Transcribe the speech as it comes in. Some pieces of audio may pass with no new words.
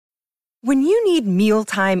When you need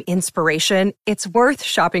mealtime inspiration, it's worth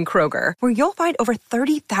shopping Kroger, where you'll find over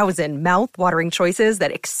 30,000 mouth-watering choices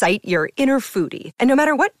that excite your inner foodie. And no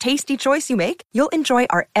matter what tasty choice you make, you'll enjoy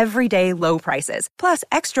our everyday low prices, plus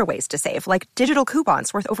extra ways to save, like digital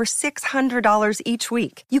coupons worth over $600 each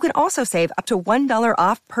week. You can also save up to $1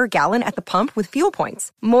 off per gallon at the pump with fuel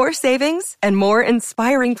points. More savings and more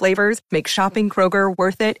inspiring flavors make shopping Kroger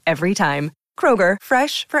worth it every time. Kroger,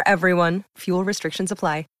 fresh for everyone. Fuel restrictions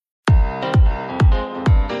apply.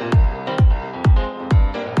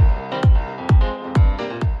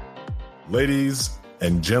 Ladies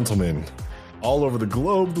and gentlemen, all over the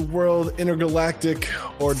globe, the world, intergalactic,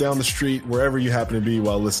 or down the street, wherever you happen to be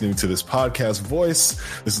while listening to this podcast voice,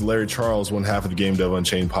 this is Larry Charles, one half of the Game Dev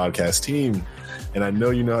Unchained podcast team. And I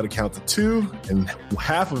know you know how to count to two, and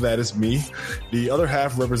half of that is me. The other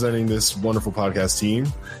half representing this wonderful podcast team,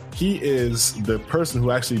 he is the person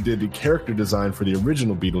who actually did the character design for the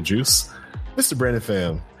original Beetlejuice, Mr. Brandon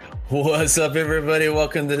Pham. What's up, everybody?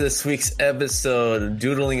 Welcome to this week's episode of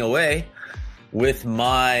Doodling Away with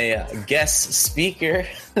my guest speaker,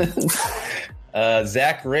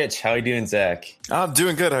 Zach Rich. How are you doing, Zach? I'm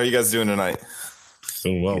doing good. How are you guys doing tonight?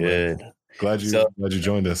 Doing well, good. Man. Glad you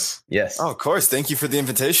joined us. Yes. Oh, of course. Thank you for the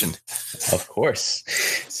invitation. Of course.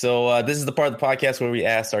 So this is the part of the podcast where we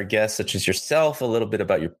ask our guests, such as yourself, a little bit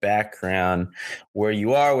about your background, where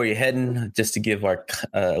you are, where you're heading, just to give our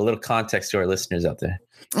a little context to our listeners out there.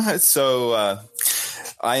 All right. So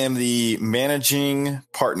I am the managing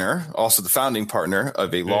partner, also the founding partner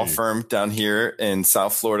of a law firm down here in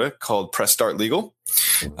South Florida called Press Start Legal.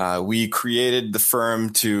 We created the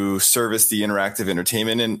firm to service the interactive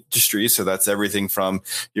entertainment industry. So that's everything from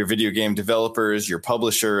your video game developers, your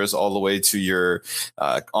publishers, all the way to your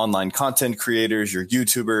online content creators, your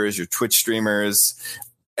YouTubers, your Twitch streamers,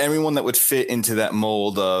 everyone that would fit into that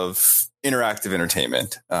mold of interactive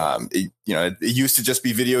entertainment. It used to just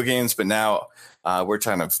be video games, but now we're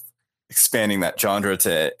kind of expanding that genre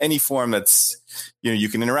to any form that's, you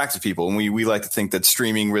can interact with people. And we like to think that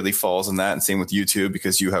streaming really falls in that, and same with YouTube,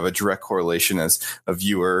 because you have a direct correlation as a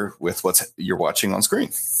viewer with what you're watching on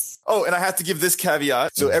screen. Oh, and I have to give this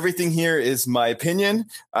caveat. So everything here is my opinion.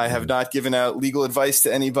 I have not given out legal advice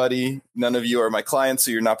to anybody. None of you are my clients,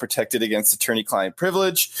 so you're not protected against attorney-client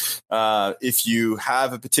privilege. If you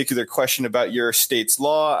have a particular question about your state's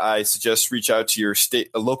law, I suggest reach out to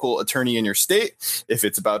a local attorney in your state. If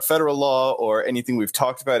it's about federal law or anything we've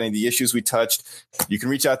talked about, any of the issues we touched, you can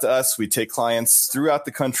reach out to us. We take clients throughout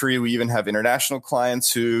the country. We even have international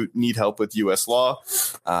clients who need help with U.S. law.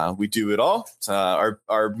 We do it all.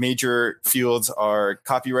 Our major fields are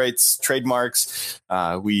copyrights, trademarks.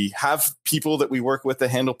 We have people that we work with that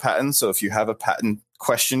handle patents. So if you have a patent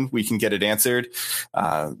question, we can get it answered.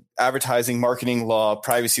 Advertising, marketing law,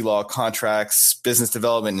 privacy law, contracts, business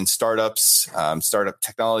development and startups, startup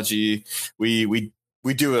technology. We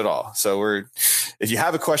do it all. So if you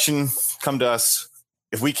have a question, come to us.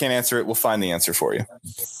 If we can't answer it, we'll find the answer for you.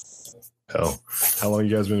 Hell, how long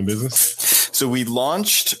you guys been in business? So we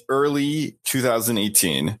launched early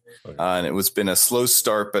 2018, and it was been a slow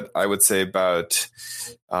start, but I would say about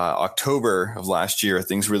October of last year,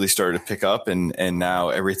 things really started to pick up, and now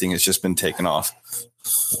everything has just been taken off.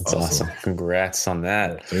 That's awesome. Congrats on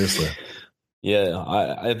that. Seriously.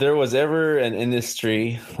 Yeah, if there was ever an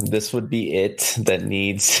industry, this would be it, that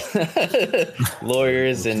needs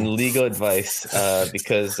lawyers and legal advice,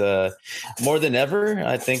 because more than ever,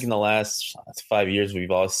 I think in the last 5 years,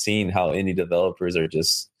 we've all seen how indie developers are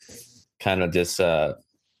just kind of just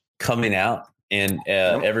coming out and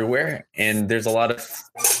everywhere. And there's a lot of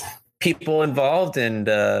people involved, and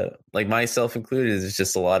like myself included, there's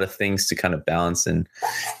just a lot of things to kind of balance. And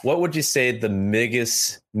what would you say the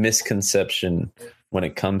biggest misconception when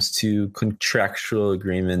it comes to contractual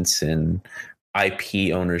agreements and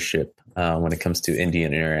IP ownership when it comes to indie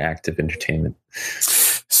and interactive entertainment?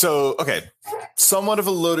 So, okay, somewhat of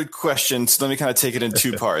a loaded question. So let me kind of take it in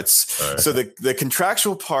two parts. Right. So the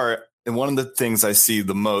contractual part, and one of the things I see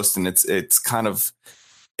the most, and it's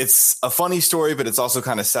a funny story, but it's also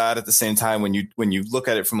kind of sad at the same time when you look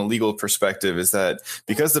at it from a legal perspective, is that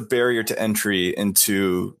because the barrier to entry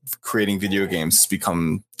into creating video games has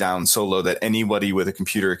become down so low that anybody with a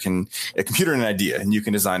computer and an idea, and you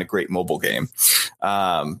can design a great mobile game.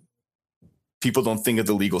 People don't think of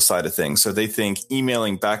the legal side of things. So they think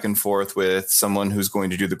emailing back and forth with someone who's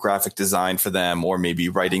going to do the graphic design for them, or maybe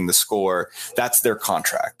writing the score, that's their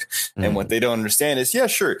contract. Mm-hmm. And what they don't understand is, yeah,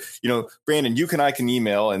 sure. Brandon, I can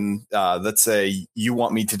email, and let's say you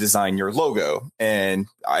want me to design your logo, and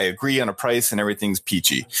I agree on a price and everything's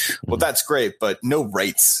peachy. Mm-hmm. Well, that's great, but no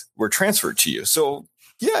rights were transferred to you. So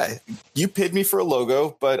yeah, you paid me for a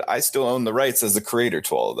logo, but I still own the rights as the creator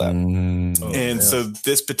to all of that. So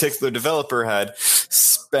this particular developer had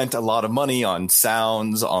spent a lot of money on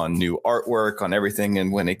sounds, on new artwork, on everything.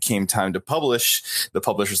 And when it came time to publish, the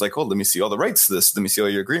publisher's like, oh, let me see all the rights to this. Let me see all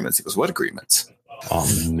your agreements. He goes, what agreements? Oh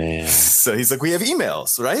man! So he's like, we have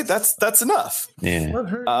emails, right? That's enough.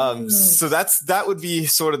 Yeah. So that would be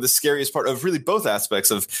sort of the scariest part of really both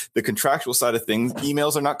aspects of the contractual side of things.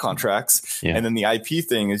 Emails are not contracts, and then the IP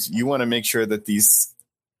thing is you want to make sure that these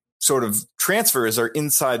sort of transfers are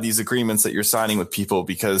inside these agreements that you're signing with people.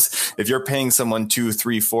 Because if you're paying someone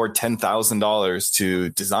 $2,000, $3,000, $10,000 to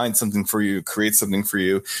design something for you, create something for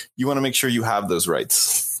you, you want to make sure you have those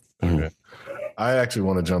rights. Okay. I actually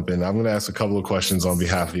want to jump in. I'm going to ask a couple of questions on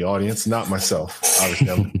behalf of the audience, not myself. Obviously,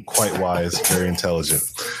 I'm quite wise, very intelligent.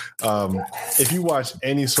 If you watch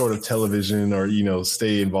any sort of television or,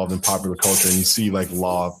 stay involved in popular culture and you see like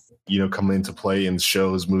law, come into play in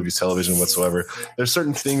shows, movies, television, whatsoever, there's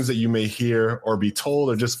certain things that you may hear or be told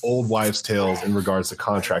are just old wives' tales in regards to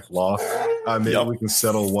contract law. Maybe we can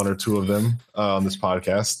settle one or two of them on this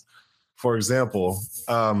podcast. For example,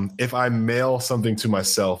 if I mail something to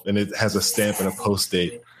myself and it has a stamp and a post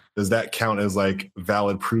date, does that count as like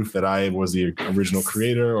valid proof that I was the original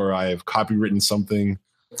creator or I have copywritten something?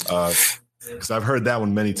 Because I've heard that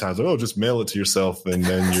one many times. Like, oh, just mail it to yourself and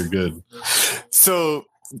then you're good. So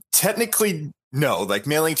technically, no, like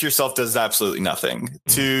mailing to yourself does absolutely nothing.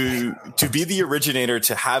 To be the originator,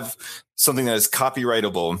 to have something that is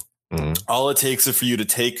copyrightable, all it takes is for you to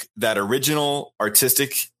take that original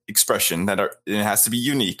artistic expression it has to be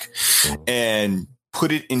unique and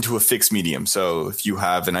put it into a fixed medium. So if you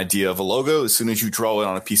have an idea of a logo, as soon as you draw it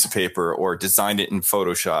on a piece of paper or design it in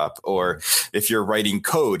Photoshop, or if you're writing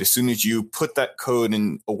code, as soon as you put that code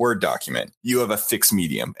in a Word document, you have a fixed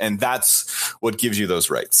medium. And that's what gives you those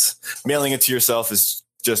rights. Mailing it to yourself is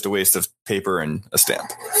just a waste of paper and a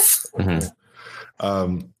stamp.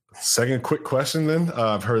 Second quick question then.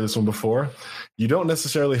 I've heard this one before. You don't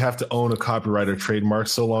necessarily have to own a copyright or trademark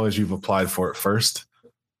so long as you've applied for it first.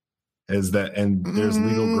 Is that, and there's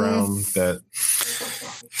legal ground that.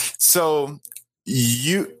 So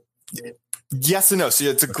yes and no. So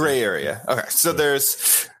it's a gray area. Okay. So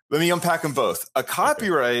let me unpack them both. A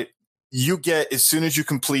copyright you get as soon as you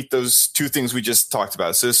complete those two things we just talked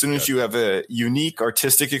about. So as soon as you have a unique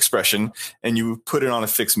artistic expression and you put it on a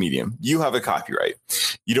fixed medium, you have a copyright.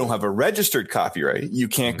 You don't have a registered copyright. You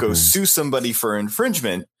can't go sue somebody for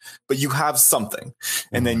infringement, but you have something.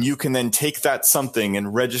 And then you can then take that something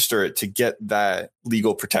and register it to get that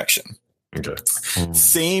legal protection. Okay.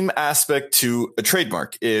 Same aspect to a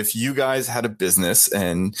trademark. If you guys had a business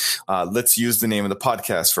and let's use the name of the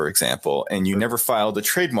podcast, for example, and you never filed a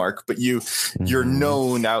trademark, but you're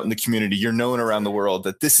known out in the community, you're known around the world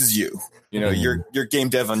that this is you, you're Game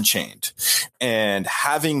Dev Unchained. And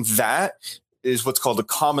having that is what's called a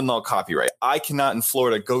common law copyright. I cannot in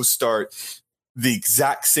Florida go start the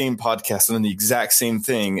exact same podcast on the exact same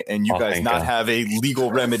thing and you guys not have a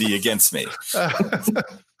legal remedy against me.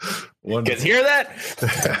 You guys hear that?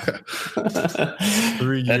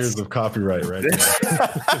 3 years of copyright right now.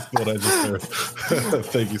 That's what I just heard.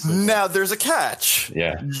 Thank you so much. Now there's a catch.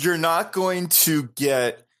 Yeah. You're not going to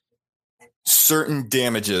get certain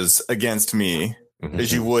damages against me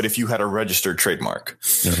as you would if you had a registered trademark.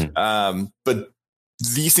 But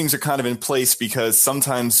these things are kind of in place because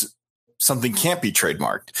sometimes something can't be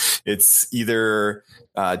trademarked. It's either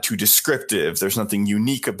too descriptive. There's nothing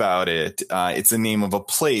unique about it. It's the name of a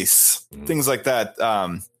place, things like that.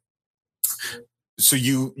 So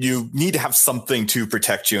you need to have something to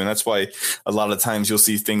protect you. And that's why a lot of times you'll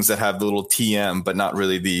see things that have the little TM, but not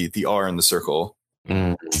really the R in the circle.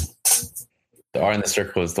 The R in the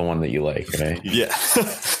circle is the one that you like, right? Yeah.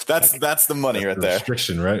 That's the money right there.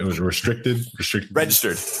 Restriction, right? It was registered.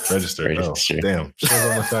 Registered. Oh, damn. Shows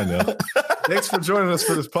on my side now. Thanks for joining us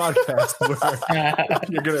for this podcast where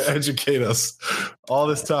you're going to educate us all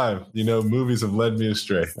this time. Movies have led me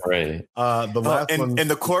astray. Right. The last one. And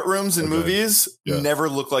the courtrooms in movies never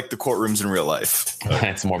look like the courtrooms in real life.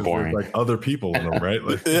 It's more boring. Like other people in them, right?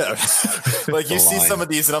 Like, yeah. Like you see some of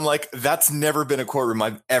these and I'm like, that's never been a courtroom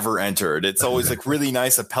I've ever entered. It's always like really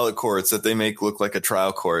nice appellate courts that they make look like a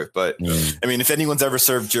trial court. But I mean, if anyone's ever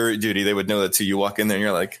served jury duty, they would know that too. You walk in there and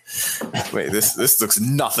you're like, wait, this looks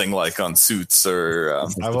nothing like on Suits or.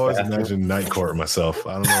 I've always imagined Night Court myself.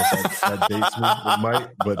 I don't know if that dates me. It might,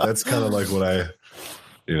 but that's kind of like what I.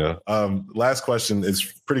 Last question is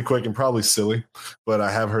pretty quick and probably silly, but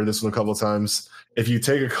I have heard this one a couple of times. If you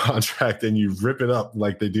take a contract and you rip it up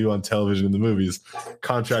like they do on television in the movies,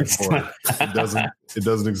 contract void. It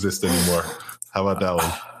doesn't exist anymore. How about that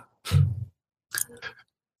one?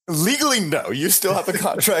 Legally, no. You still have a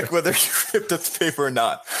contract whether you ripped up the paper or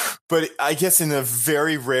not. But I guess in a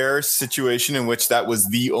very rare situation in which that was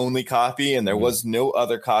the only copy and there was no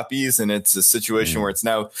other copies, and it's a situation where it's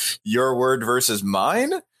now your word versus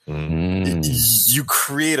mine, you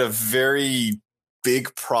create a very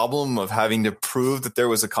big problem of having to prove that there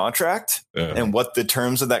was a contract and what the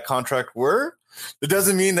terms of that contract were. It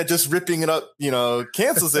doesn't mean that just ripping it up,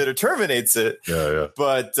 cancels it or terminates it.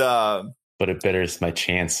 But it betters my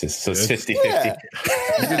chances. So it's 50-50.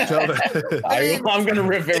 You can tell that. I'm going to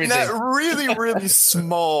rip everything. In that really, really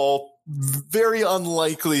small, very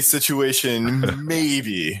unlikely situation,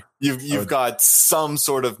 maybe you've got some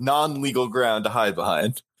sort of non-legal ground to hide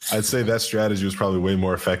behind. I'd say that strategy was probably way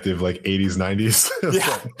more effective like 80s, 90s.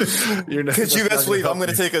 Yeah. Could you best believe I'm going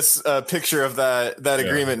to take a picture of that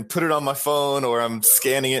agreement and put it on my phone, or I'm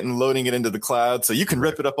scanning it and loading it into the cloud, so you can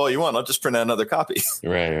rip it up all you want. I'll just print out another copy.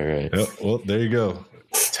 Right. Yep. Well, there you go.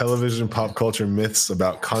 Television pop culture myths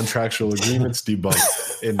about contractual agreements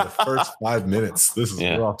debunked in the first 5 minutes.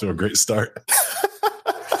 We're off to a great start.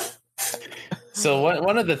 So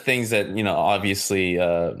one of the things that, obviously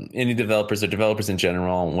indie developers or developers in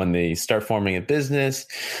general, when they start forming a business,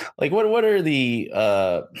 like what are the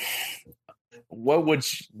what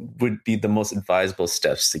would be the most advisable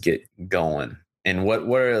steps to get going? And what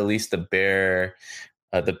are at least the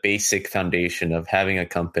basic foundation of having a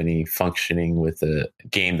company functioning with a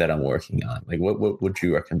game that I'm working on? Like what would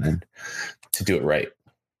you recommend to do it right?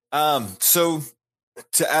 So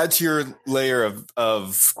to add to your layer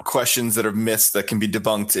of questions that are myths that can be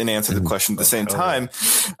debunked and answer the question at the same time,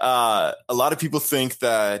 a lot of people think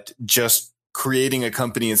that just creating a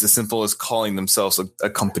company is as simple as calling themselves a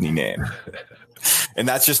company name. And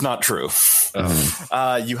that's just not true.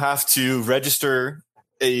 You have to register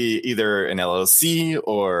either an LLC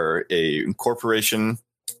or a corporation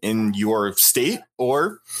in your state,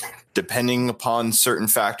 or depending upon certain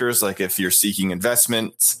factors, like if you're seeking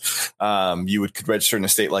investment, you could register in a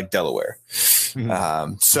state like Delaware.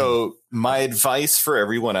 So my advice for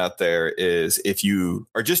everyone out there is, if you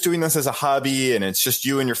are just doing this as a hobby and it's just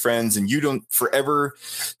you and your friends and you don't forever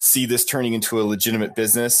see this turning into a legitimate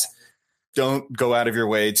business, don't go out of your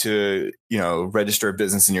way to, register a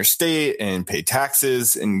business in your state and pay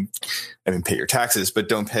taxes pay your taxes, but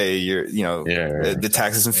don't pay your, the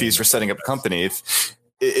taxes and fees for setting up a company.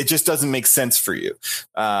 It just doesn't make sense for you.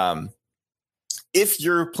 If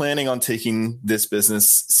you're planning on taking this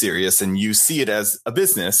business serious and you see it as a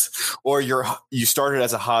business, or you started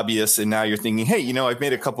as a hobbyist and now you're thinking, hey, I've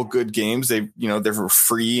made a couple good games. They're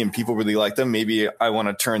free and people really like them. Maybe I want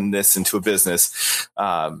to turn this into a business.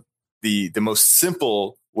 The most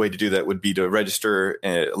simple way to do that would be to register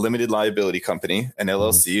a limited liability company, an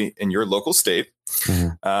LLC, in your local state.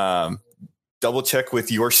 Double check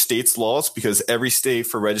with your state's laws, because every state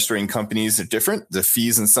for registering companies are different. The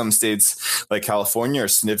fees in some states like California are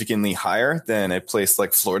significantly higher than a place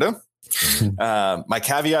like Florida. My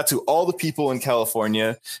caveat to all the people in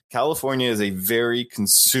California is a very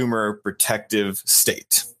consumer protective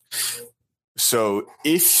state. So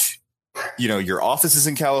if your office is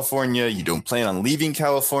in California, you don't plan on leaving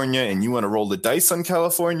California, and you want to roll the dice on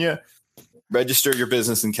California, register your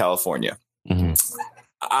business in California.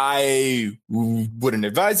 I wouldn't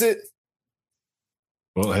advise it.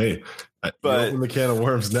 Well, hey, but open the can of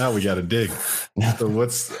worms now, we got to dig. So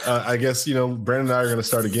what's, I guess, Brandon and I are going to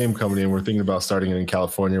start a game company, and we're thinking about starting it in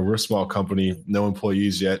California. We're a small company, no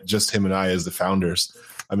employees yet, just him and I as the founders.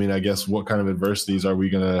 I mean, I guess what kind of adversities are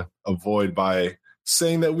we going to avoid by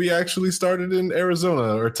saying that we actually started in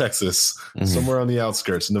Arizona or Texas, somewhere on the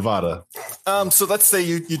outskirts, Nevada? So let's say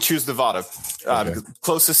you choose Nevada,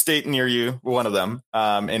 closest state near you, one of them.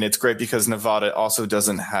 And it's great because Nevada also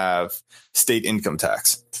doesn't have state income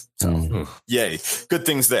tax. So yay, good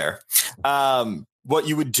things there. What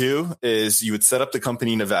you would do is you would set up the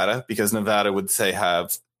company in Nevada, because Nevada would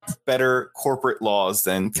have better corporate laws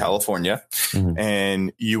than California.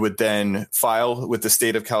 And you would then file with the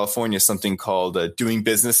state of California something called doing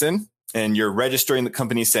business in, and you're registering the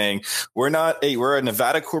company saying, we're a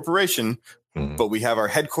Nevada corporation, but we have our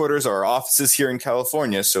headquarters, our offices here in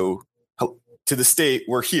California. So to the state,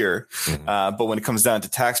 we're here. But when it comes down to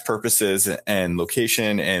tax purposes and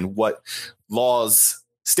location and what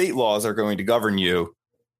state laws are going to govern you,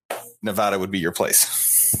 Nevada would be your place.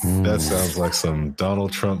 That sounds like some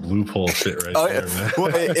Donald Trump loophole shit there, man.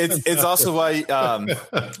 Well, it's also why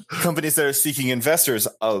companies that are seeking investors,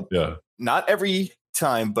 not every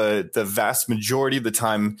time, but the vast majority of the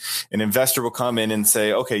time, an investor will come in and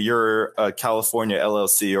say, okay, you're a California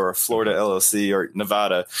LLC or a Florida LLC or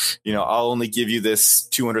Nevada. I'll only give you this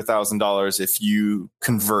 $200,000 if you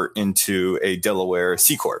convert into a Delaware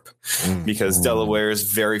C Corp, because Delaware is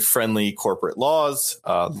very friendly corporate laws.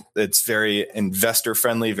 It's very investor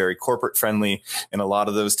friendly, very corporate friendly. And a lot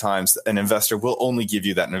of those times an investor will only give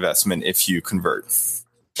you that investment if you convert.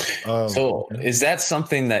 So is that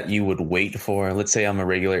something that you would wait for? Let's say I'm a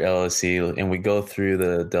regular LLC and we go through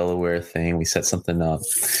the Delaware thing, we set something up,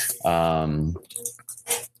 and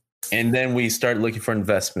then we start looking for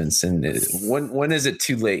investments. And when is it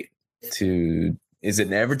too late is it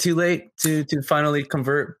never too late to finally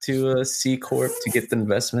convert to a C Corp to get the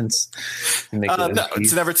investments? No,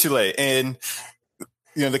 it's never too late. And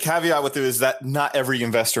the caveat with it is that not every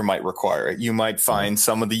investor might require it. You might find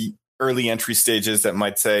some of the early entry stages that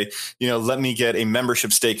might say, let me get a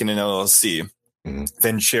membership stake in an LLC,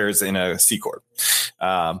 then shares in a C Corp.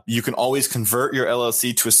 You can always convert your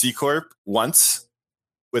LLC to a C Corp once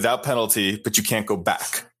without penalty, but you can't go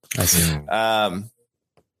back. I see.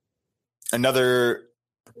 Another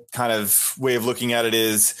kind of way of looking at it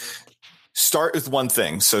is start with one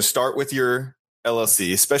thing. So start with your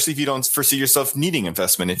LLC, especially if you don't foresee yourself needing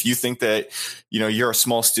investment. If you think that, you're a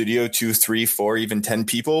small studio, 2, 3, 4, even 10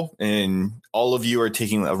 people, and all of you are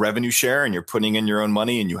taking a revenue share and you're putting in your own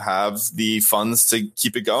money and you have the funds to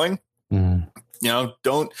keep it going,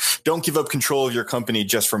 don't give up control of your company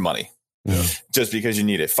just for money. Yeah. Just because you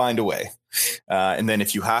need it. Find a way. And then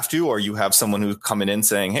if you have to, or you have someone who's coming in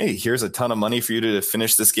saying, hey, here's a ton of money for you to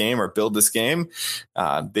finish this game or build this game,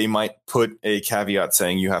 they might put a caveat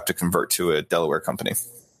saying you have to convert to a Delaware company.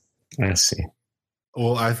 I see.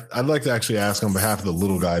 Well, I'd like to actually ask on behalf of the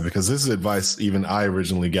little guy, because this is advice even I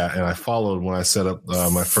originally got and I followed when I set up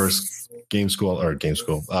my first game school.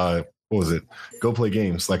 What was it? Go Play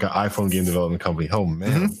Games, like an iPhone game development company. Oh,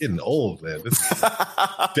 man, I'm getting old, man. This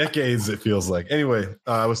decades, it feels like. Anyway,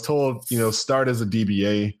 I was told, start as a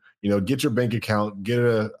DBA, get your bank account, get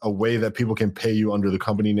a way that people can pay you under the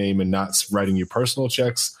company name and not writing you personal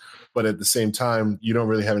checks. But at the same time, you don't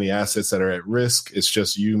really have any assets that are at risk. It's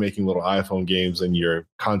just you making little iPhone games and you're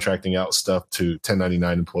contracting out stuff to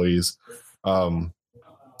 1099 employees.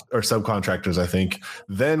 Or subcontractors, I think.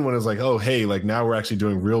 Then when it's like, oh, hey, like now we're actually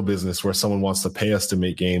doing real business where someone wants to pay us to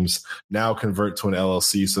make games, now convert to an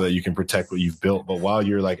LLC so that you can protect what you've built. But while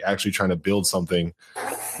you're like actually trying to build something,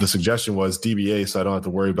 the suggestion was DBA, so I don't have to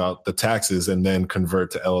worry about the taxes, and then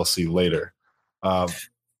convert to LLC later.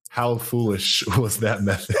 How foolish was that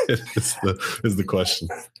method is the question.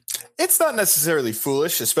 It's not necessarily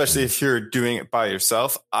foolish, especially if you're doing it by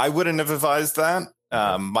yourself. I wouldn't have advised that.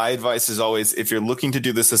 My advice is always, if you're looking to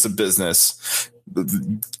do this as a business,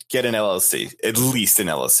 get an LLC, at least an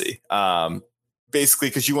LLC. Basically,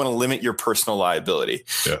 because you want to limit your personal liability.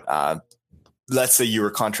 Yeah. Let's say you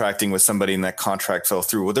were contracting with somebody and that contract fell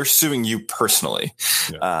through. Well, they're suing you personally,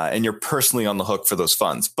 and you're personally on the hook for those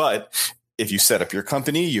funds. But if you set up your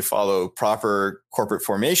company, you follow proper corporate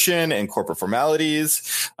formation and corporate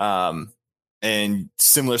formalities, and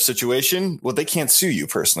similar situation, well, they can't sue you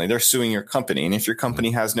personally. They're suing your company. And if your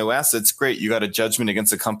company has no assets, great. You got a judgment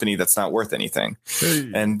against a company that's not worth anything.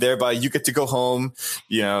 Hey. And thereby you get to go home.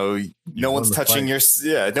 No one's touching your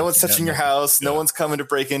house. No one's coming to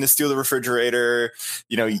break in to steal the refrigerator.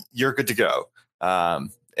 You're good to go.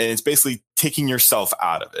 And it's basically taking yourself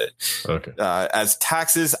out of it. Okay. As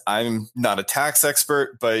taxes, I'm not a tax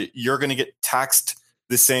expert, but you're going to get taxed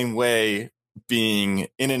the same way being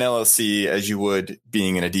in an LLC as you would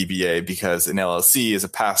being in a DBA, because an LLC is a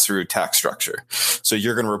pass-through tax structure. So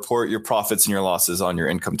you're going to report your profits and your losses on your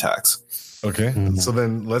income tax. Okay. Mm-hmm. So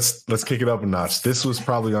then let's kick it up a notch. This was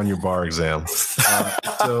probably on your bar exam.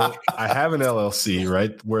 So I have an LLC,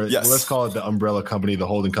 right? Where let's call it the umbrella company, the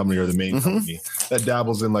holding company, or the main company that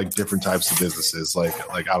dabbles in like different types of businesses, like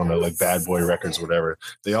I don't know, like Bad Boy Records, whatever.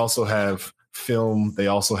 They also have film. They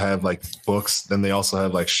also have like books. Then they also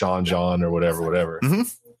have like Sean John or whatever.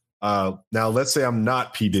 Mm-hmm. Now let's say I'm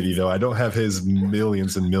not P. Diddy though. I don't have his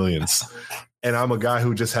millions and millions. And I'm a guy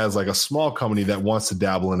who just has like a small company that wants to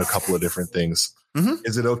dabble in a couple of different things. Mm-hmm.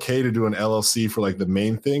 Is it okay to do an LLC for like the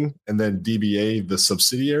main thing and then DBA the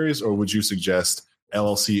subsidiaries? Or would you suggest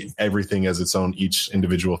LLC everything as its own each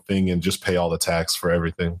individual thing and just pay all the tax for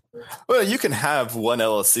everything? Well, you can have one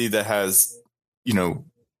LLC that has,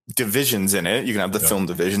 divisions in it. You can have the film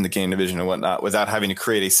division, the game division, and whatnot, without having to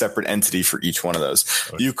create a separate entity for each one of those.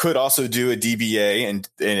 Okay. You could also do a DBA, and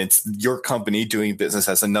it's your company doing business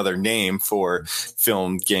as another name for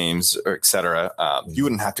film, games, or et cetera. You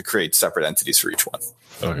wouldn't have to create separate entities for each one.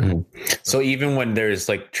 Okay. Mm-hmm. So even when there's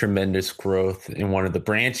like tremendous growth in one of the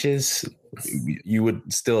branches, you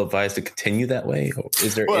would still advise to continue that way?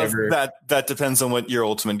 Is there ever that depends on what your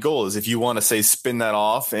ultimate goal is. If you want to say spin that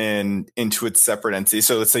off and into its separate entity.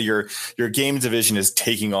 So let's say your game division is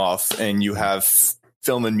taking off and you have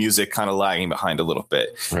film and music kind of lagging behind a little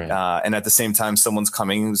bit. Right. And at the same time, someone's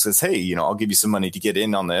coming who says, hey, I'll give you some money to get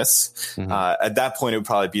in on this. Mm-hmm. At that point, it would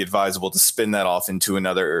probably be advisable to spin that off into an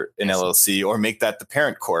LLC or make that the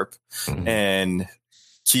parent corp and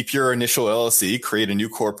keep your initial LLC, create a new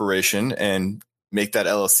corporation, and make that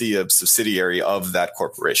LLC a subsidiary of that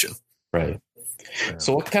corporation. Right. Yeah.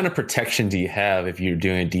 So what kind of protection do you have if you're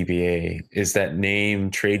doing a DBA? Is that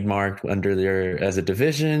name trademarked under there as a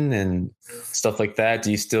division and stuff like that?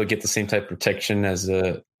 Do you still get the same type of protection as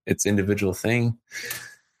its individual thing?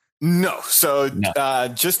 No. So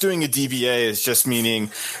just doing a DBA is just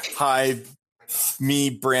meaning, hi, me,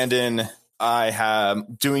 Brandon, I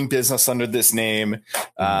am doing business under this name,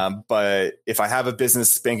 but if I have a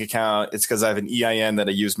business bank account, it's because I have an EIN that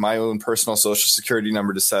I use my own personal social security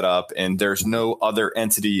number to set up, and there's no other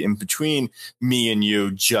entity in between me and you,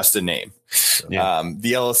 just a name. Yeah.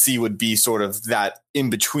 The LLC would be sort of that in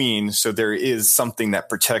between, so there is something that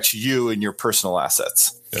protects you and your personal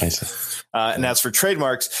assets. And as for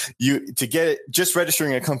trademarks, just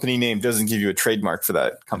registering a company name doesn't give you a trademark for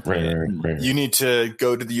that company. Right. You need to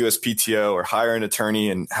go to the USPTO or hire an attorney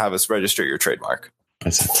and have us register your trademark.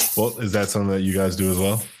 Well, is that something that you guys do as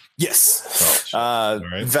well? Yes.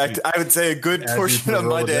 In fact, I would say a good portion of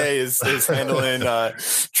my day is handling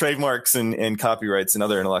trademarks and copyrights and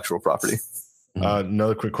other intellectual property.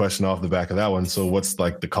 Another quick question off the back of that one. So what's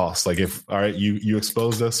like the cost? Like if, all right, you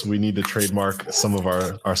exposed us, we need to trademark some of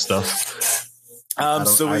our stuff.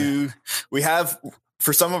 We have,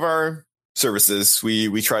 for some of our services,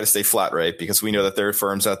 we try to stay flat rate because we know that there are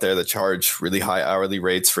firms out there that charge really high hourly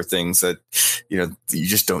rates for things that, you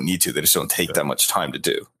just don't need to. They just don't take that much time to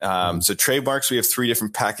do. So trademarks, we have 3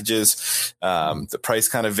 different packages. The price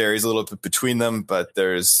kind of varies a little bit between them, but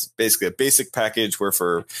there's basically a basic package where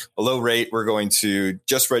for a low rate, we're going to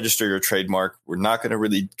just register your trademark. We're not going to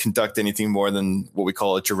really conduct anything more than what we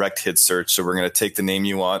call a direct hit search. So we're going to take the name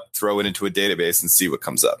you want, throw it into a database and see what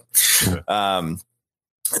comes up.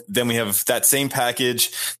 Then we have that same package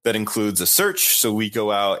that includes a search. So we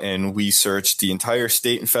go out and we search the entire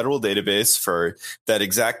state and federal database for that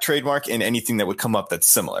exact trademark and anything that would come up that's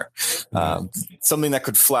similar. Something that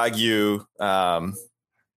could flag you,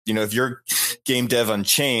 if you're Game Dev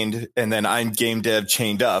Unchained and then I'm Game Dev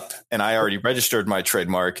Chained Up and I already registered my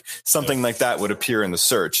trademark, something like that would appear in the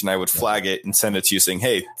search and I would flag it and send it to you saying,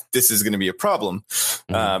 hey, this is going to be a problem.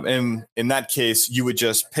 And in that case, you would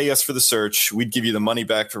just pay us for the search. We'd give you the money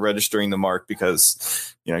back for registering the mark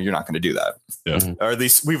because, you're not going to do that. Yeah. Or at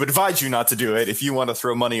least we would advise you not to do it. If you want to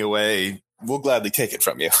throw money away, we'll gladly take it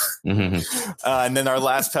from you. And then our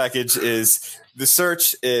last package is the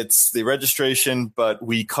search. It's the registration, but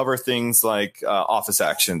we cover things like office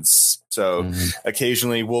actions. So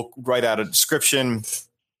occasionally we'll write out a description,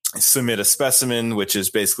 submit a specimen, which is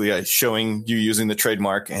basically showing you using the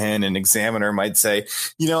trademark, and an examiner might say,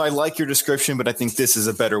 I like your description, but I think this is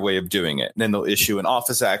a better way of doing it. And then they'll issue an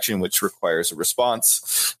office action, which requires a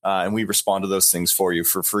response. And we respond to those things for you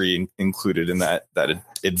for free, included in that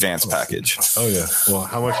advanced package. Oh, yeah. Well,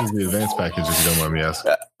 how much is the advanced package, if you don't mind me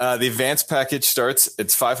asking? The advanced package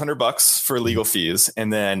it's $500 for legal fees.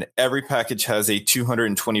 And then every package has a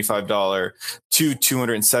 $225 to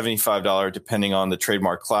 $275, depending on the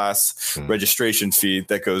trademark class, registration fee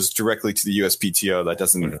that goes directly to the USPTO. That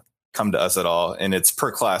doesn't come to us at all. And it's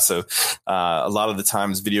per class. So a lot of the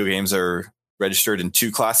times video games are registered in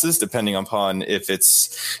 2 classes, depending upon if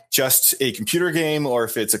it's just a computer game or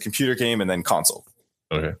if it's a computer game and then console.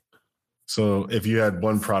 Okay. So if you had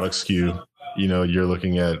one product SKU, you're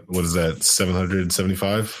looking at, what is that,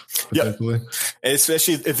 775 potentially? Yep.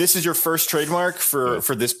 Especially if this is your first trademark for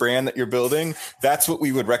this brand that you're building, that's what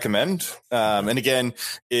we would recommend. And again,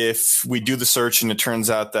 if we do the search and it turns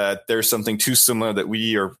out that there's something too similar that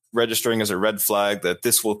we are registering as a red flag, that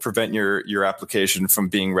this will prevent your application from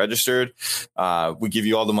being registered, we give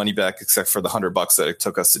you all the money back except for the $100 that it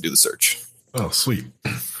took us to do the search. Oh, sweet.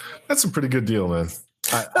 That's a pretty good deal, man.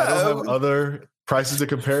 I don't have other prices to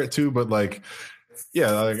compare it to, but I'd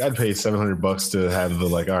pay $700 to have the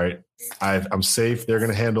all right, I'm safe. They're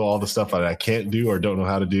going to handle all the stuff that I can't do or don't know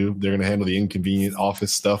how to do. They're going to handle the inconvenient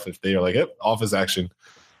office stuff if they are like, yep, office action.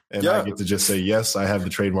 and I get to just say, yes, I have the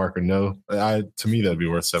trademark, or no. To me, that'd be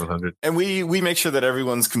worth 700. And we make sure that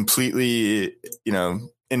everyone's completely,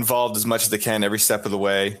 involved as much as they can every step of the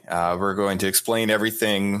way. We're going to explain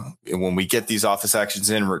everything. When we get these office actions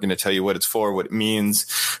in, we're going to tell you what it's for, what it means.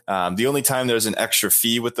 The only time there's an extra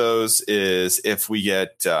fee with those is if we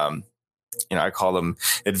get, I call them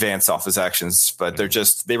advanced office actions, but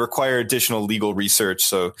they require additional legal research.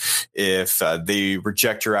 So if they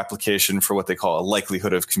reject your application for what they call a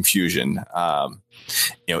likelihood of confusion,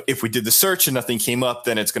 if we did the search and nothing came up,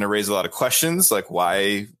 then it's going to raise a lot of questions, like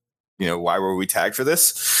why were we tagged for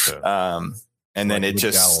this? Yeah. And then like it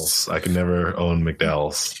McDowell's. I can never own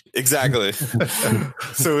McDowell's. Exactly.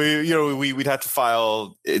 So we'd have to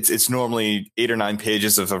file. It's normally 8 or 9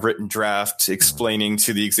 pages of a written draft explaining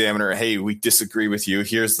to the examiner, hey, we disagree with you.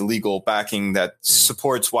 Here's the legal backing that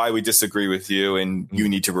supports why we disagree with you, and you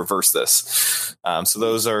need to reverse this.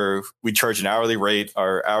 So we charge an hourly rate.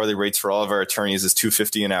 Our hourly rates for all of our attorneys is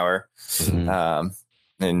 $250 an hour.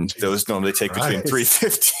 And those normally take between 3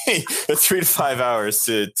 to 5 hours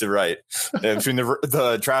to write, between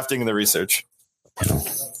the drafting and the research.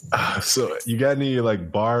 So you got any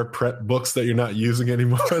like bar prep books that you're not using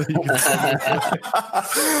anymore?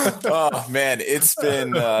 Oh man, it's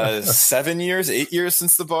been 8 years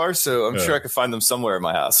since the bar, so I'm sure I could find them somewhere in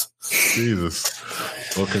my house. Jesus.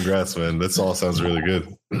 Well, congrats, man. This all sounds really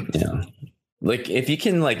good. Yeah. Like if you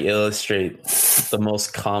can like illustrate the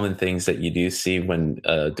most common things that you do see when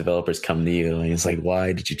developers come to you and it's like,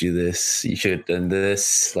 why did you do this? You should have done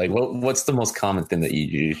this. Like what's the most common thing that you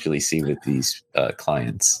usually see with these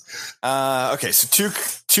clients? Okay. So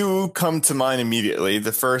two come to mind immediately.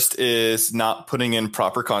 The first is not putting in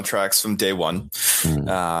proper contracts from day one.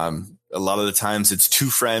 A lot of the times it's two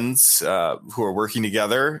friends who are working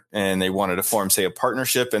together and they wanted to form, say, a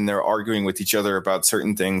partnership, and they're arguing with each other about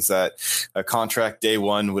certain things that a contract day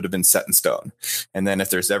one would have been set in stone. And then if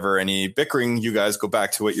there's ever any bickering, you guys go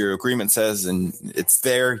back to what your agreement says and it's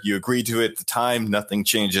there. You agree to it at the time. Nothing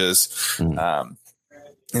changes.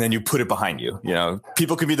 And then you put it behind you.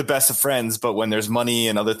 People can be the best of friends, but when there's money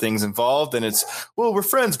and other things involved, then it's, well, we're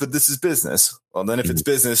friends, but this is business. Well, then if it's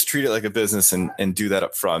business, treat it like a business and do that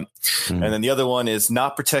up front. And then the other one is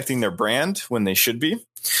not protecting their brand when they should be.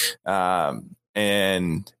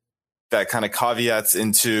 And that kind of caveats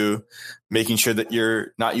into making sure that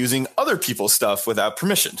you're not using other people's stuff without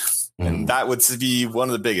permission. And that would be one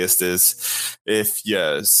of the biggest is if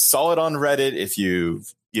you saw it on Reddit, if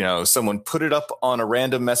someone put it up on a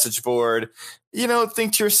random message board,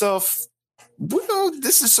 think to yourself, well,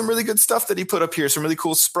 this is some really good stuff that he put up here, some really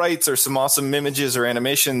cool sprites or some awesome images or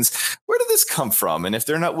animations. Where did this come from? And if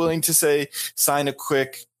they're not willing to say, sign a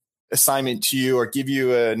quick assignment to you or give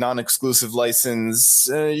you a non-exclusive license,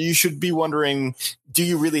 you should be wondering, do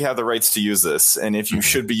you really have the rights to use this? And if you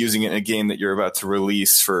should be using it in a game that you're about to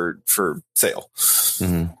release for sale.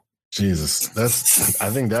 Jesus, I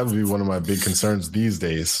think that would be one of my big concerns these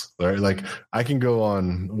days, right? Like I can go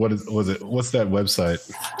on, what's that website?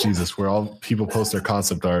 Jesus, where all people post their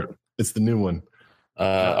concept art. It's the new one.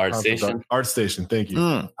 ArtStation. ArtStation. Thank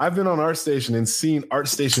you. I've been on ArtStation and seen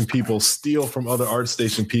ArtStation people steal from other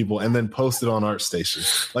ArtStation people and then post it on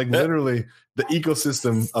ArtStation. Like literally the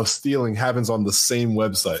ecosystem of stealing happens on the same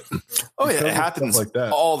website. Oh yeah, it happens like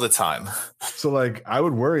that all the time. So like I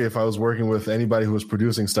would worry if I was working with anybody who was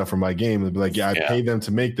producing stuff for my game. They'd be like, I paid them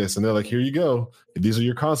to make this. And they're like, here you go. These are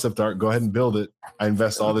your concept art. Go ahead and build it. I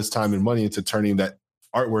invest all this time and money into turning that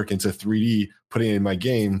artwork into 3D, putting it in my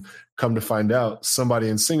game. Come to find out, somebody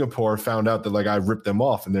in Singapore found out that like I ripped them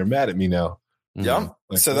off and they're mad at me now. Yeah.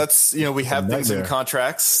 Like, so that's, we have things in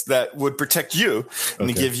contracts that would protect you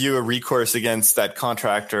and give you a recourse against that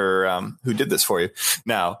contractor who did this for you.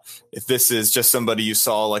 Now, if this is just somebody you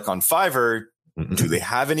saw like on Fiverr, do they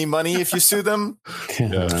have any money if you sue them?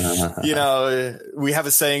 We have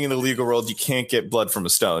a saying in the legal world, you can't get blood from a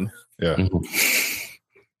stone. Yeah.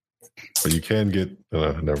 But you can get,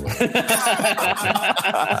 never mind.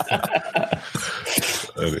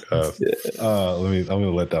 I'm going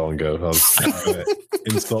to let that one go. I was going to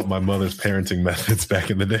insult my mother's parenting methods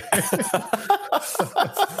back in the day.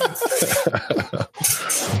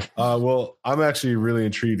 Well, I'm actually really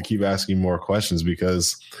intrigued to keep asking more questions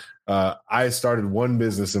because I started one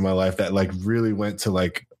business in my life that like really went to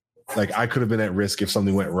like I could have been at risk if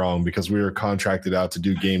something went wrong because we were contracted out to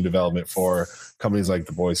do game development for companies like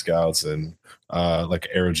the Boy Scouts and like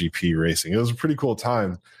Aero GP racing. It was a pretty cool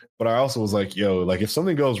time. but I also was like, yo, like if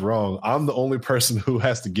something goes wrong, I'm the only person who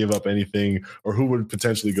has to give up anything or who would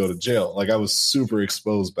potentially go to jail. Like I was super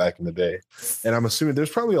exposed back in the day. And I'm assuming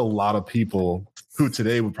there's probably a lot of people who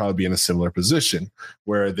today would probably be in a similar position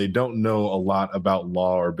where they don't know a lot about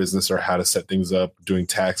law or business or how to set things up, doing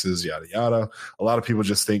taxes, yada, yada. A lot of people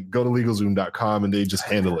just think go to LegalZoom.com and they just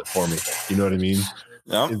handle it for me. You know what I mean?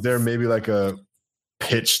 Yeah. Is there maybe like a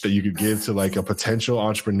pitch that you could give to like a potential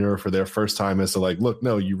entrepreneur for their first time as to like, look,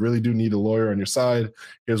 no, you really do need a lawyer on your side.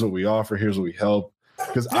 Here's what we offer. Here's what we help.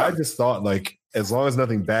 Because I just thought like, as long as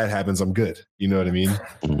nothing bad happens, I'm good. You know what I mean?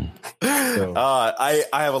 So. I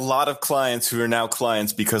have a lot of clients who are now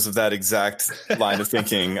clients because of that exact line of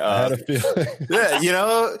thinking. I had a feeling.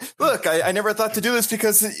 Yeah, look, I never thought to do this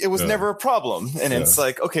because it was never a problem. And it's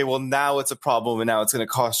like, okay, well, now it's a problem and now it's going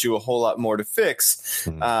to cost you a whole lot more to fix.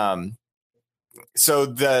 Mm-hmm. So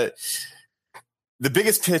the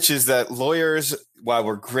biggest pitch is that lawyers, while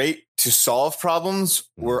we're great to solve problems,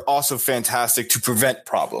 we're also fantastic to prevent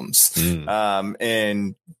problems.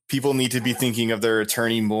 And people need to be thinking of their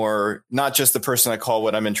attorney more, not just the person I call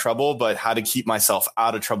when I'm in trouble, but how to keep myself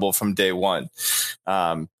out of trouble from day one.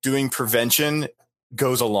 Doing prevention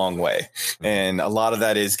goes a long way. And a lot of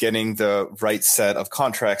that is getting the right set of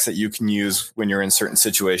contracts that you can use when you're in certain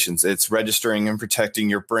situations. It's registering and protecting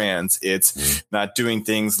your brands. It's not doing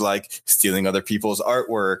things like stealing other people's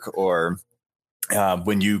artwork or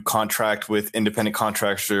when you contract with independent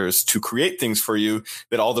contractors to create things for you,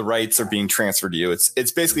 that all the rights are being transferred to you. It's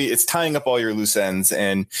basically, it's tying up all your loose ends,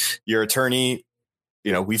 and your attorney,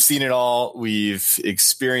 we've seen it all. We've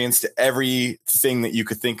experienced everything that you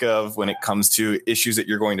could think of when it comes to issues that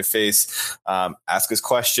you're going to face. Ask us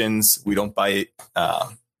questions. We don't bite.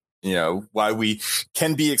 Why we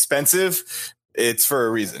can be expensive. It's for a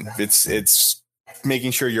reason. It's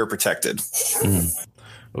making sure you're protected. Mm.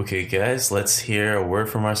 Okay, guys, let's hear a word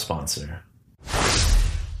from our sponsor.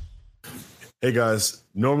 Hey, guys.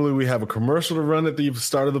 Normally we have a commercial to run at the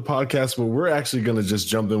start of the podcast, but we're actually going to just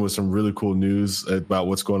jump in with some really cool news about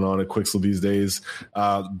what's going on at Quixel these days.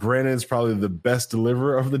 Brandon's probably the best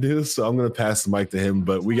deliverer of the news, so I'm going to pass the mic to him.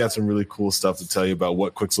 But we got some really cool stuff to tell you about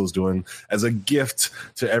what Quixel's doing as a gift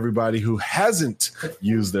to everybody who hasn't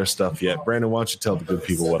used their stuff yet. Brandon, why don't you tell the good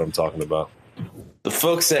people what I'm talking about? The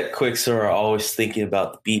folks at Quixel are always thinking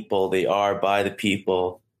about the people. They are by the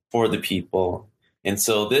people, for the people. And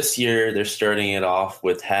so this year, they're starting it off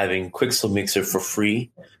with having Quixel Mixer for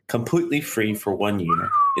free, completely free for 1 year.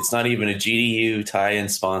 It's not even a GDU tie-in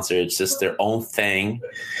sponsor. It's just their own thing.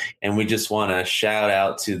 And we just want to shout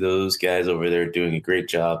out to those guys over there doing a great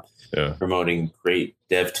job promoting great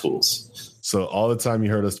dev tools. So all the time you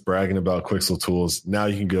heard us bragging about Quixel tools, now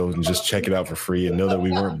you can go and just check it out for free and know that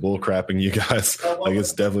we weren't bullcrapping you guys. Like,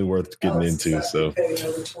 it's definitely worth getting into. So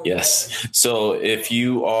yes. So if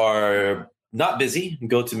you are not busy,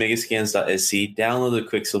 go to megascans.sc, download the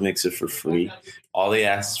Quixel Mixer for free. All they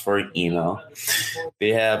ask is for an email. They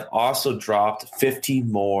have also dropped 50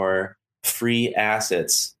 more free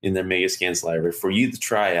assets in their Megascans library for you to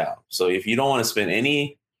try out. So if you don't want to spend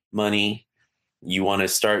any money, you want to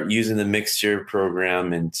start using the mixture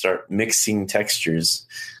program and start mixing textures,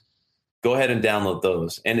 go ahead and download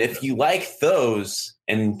those. And if you like those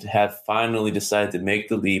and have finally decided to make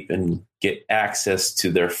the leap and get access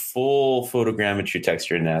to their full photogrammetry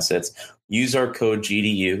texture and assets, use our code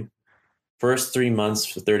GDU. First 3 months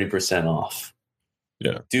for 30% off.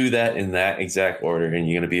 Yeah. Do that in that exact order, and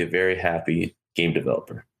you're going to be a very happy game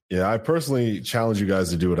developer. Yeah, I personally challenge you guys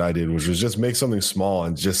to do what I did, which was just make something small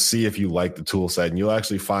and just see if you like the tool set. And you'll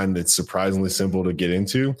actually find it's surprisingly simple to get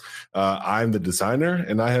into. I'm the designer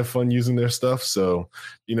and I have fun using their stuff. So,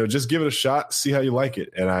 just give it a shot, see how you like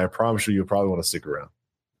it. And I promise you'll probably want to stick around.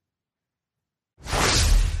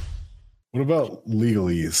 What about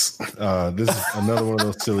legalese? This is another one of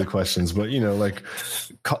those silly questions, but like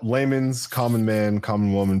layman's common man,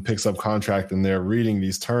 common woman picks up contract and they're reading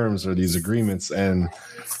these terms or these agreements, and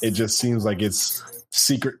it just seems like it's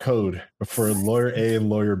secret code for lawyer A and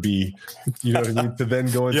lawyer B, you know what I mean? To then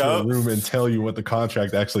go into a room and tell you what the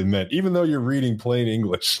contract actually meant, even though you're reading plain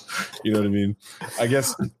English, you know what I mean? I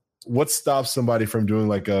guess what stops somebody from doing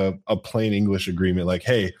like a plain English agreement? Like,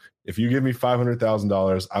 hey, if you give me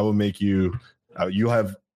 $500,000, I will make you, you'll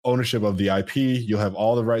have ownership of the IP. You'll have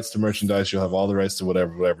all the rights to merchandise. You'll have all the rights to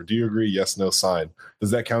whatever. Do you agree? Yes, no, sign.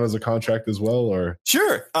 Does that count as a contract as well? Or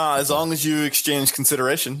sure. As long as you exchange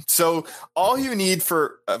consideration. So all you need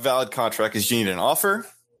for a valid contract is you need an offer,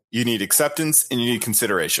 you need acceptance, and you need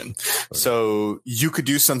consideration. Okay. So you could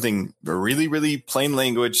do something really, really plain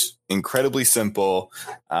language, incredibly simple.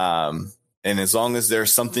 And as long as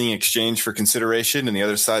there's something exchanged for consideration and the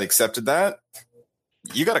other side accepted that,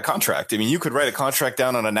 you got a contract. I mean, you could write a contract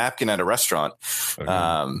down on a napkin at a restaurant,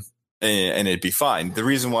 and it'd be fine. The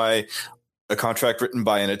reason why a contract written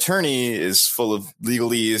by an attorney is full of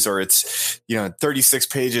legalese, or it's 36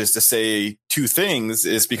 pages to say two things,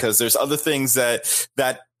 is because there's other things that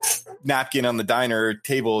napkin on the diner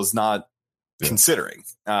table is not considering.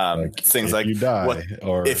 Things like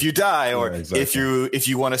if you die, or exactly. if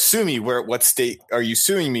you want to sue me, what state are you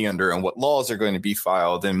suing me under, and what laws are going to be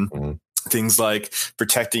filed, and things like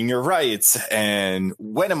protecting your rights, and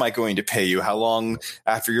when am I going to pay you? How long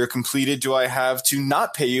after you're completed do I have to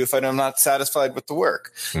not pay you if I'm not satisfied with the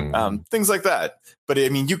work? Things like that. But I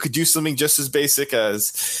mean, you could do something just as basic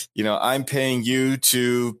as, I'm paying you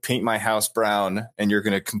to paint my house brown, and you're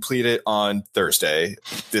going to complete it on Thursday,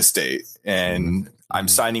 this date. And I'm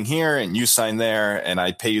signing here and you sign there, and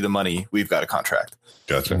I pay you the money. We've got a contract.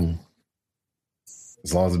 Gotcha.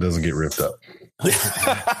 As long as it doesn't get ripped up. I'm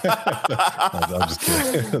just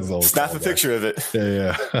kidding. Snap a picture of it.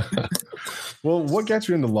 Yeah. Well, what got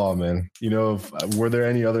you into law, man? Were there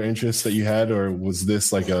any other interests that you had, or was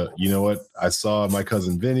this like I saw my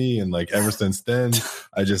cousin Vinny, and like ever since then,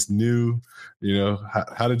 I just knew.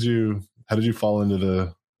 How did you fall into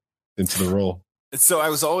the role? So I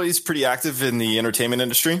was always pretty active in the entertainment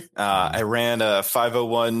industry. I ran a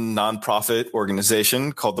 501 nonprofit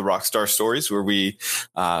organization called the Rockstar Stories, where we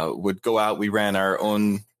would go out. We ran our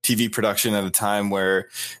own TV production at a time where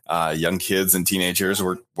young kids and teenagers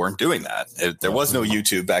weren't doing that. There was no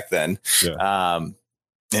YouTube back then. Yeah.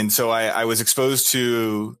 And so I was exposed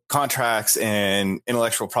to contracts and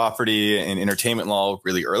intellectual property and entertainment law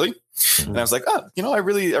really early. And I was like, I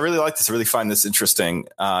really like this. I really find this interesting.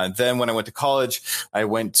 Then when I went to college, I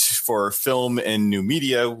went for film and new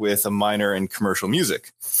media with a minor in commercial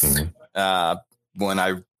music. When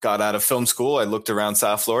I got out of film school, I looked around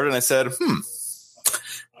South Florida and I said,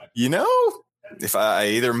 if I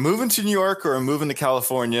either move into New York or I'm moving to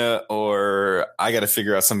California, or I got to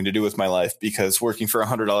figure out something to do with my life, because working for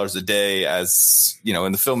 $100 a day as,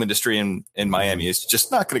 in the film industry in Miami is just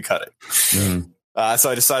not going to cut it. So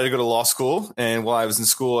I decided to go to law school. And while I was in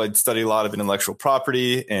school, I'd studied a lot of intellectual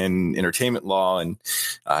property and entertainment law, and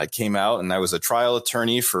I came out and I was a trial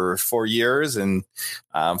attorney for 4 years. And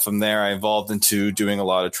from there, I evolved into doing a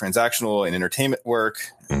lot of transactional and entertainment work.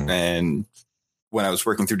 And when I was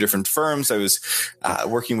working through different firms, I was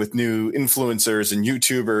working with new influencers and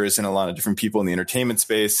YouTubers and a lot of different people in the entertainment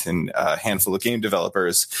space, and a handful of game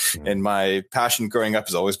developers. And my passion growing up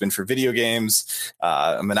has always been for video games.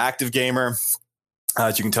 I'm an active gamer,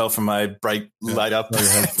 as you can tell from my bright light up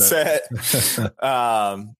set.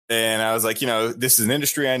 And I was like, this is an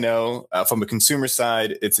industry I know from a consumer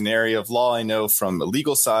side. It's an area of law I know from a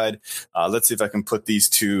legal side. Let's see if I can put these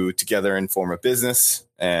two together and form a business.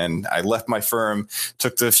 And I left my firm,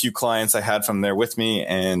 took the few clients I had from there with me,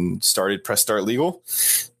 and started Press Start Legal.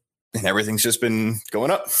 And everything's just been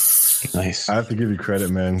going up. Nice. I have to give you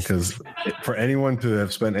credit, man, because for anyone to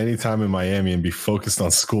have spent any time in Miami and be focused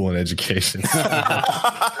on school and education,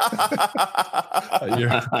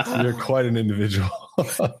 you're quite an individual.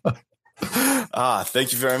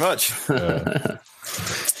 Thank you very much.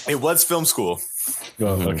 It was film school.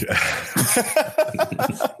 Oh, okay.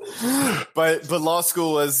 But law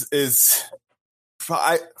school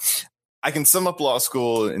I can sum up law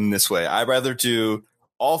school in this way. I'd rather do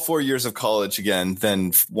all 4 years of college again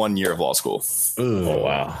than 1 year of law school. Oh,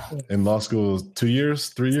 wow. In law school, 2 years,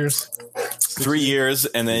 3 years? 3 years,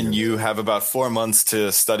 and then you have about 4 months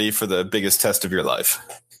to study for the biggest test of your life.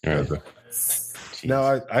 Okay.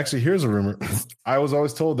 Now, here's a rumor. I was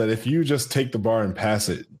always told that if you just take the bar and pass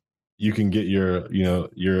it, you can get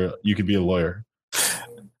you could be a lawyer.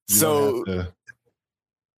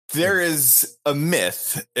 There is a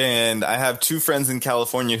myth, and I have two friends in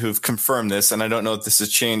California who've confirmed this, and I don't know if this has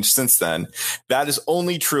changed since then. That is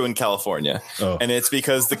only true in California. Oh. And it's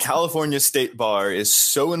because the California State Bar is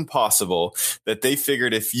so impossible that they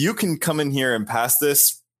figured if you can come in here and pass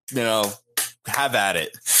this, have at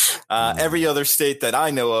it. Every other state that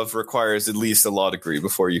I know of requires at least a law degree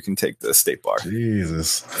before you can take the state bar.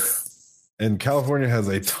 Jesus. And California has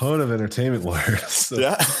a ton of entertainment lawyers. So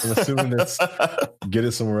yeah. I'm assuming it's get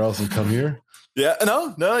it somewhere else and come here. Yeah.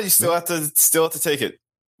 No, you still have to take it.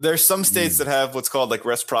 There's some states that have what's called like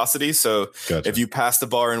reciprocity. So if you pass the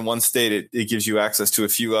bar in one state, it gives you access to a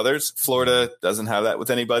few others. Florida doesn't have that with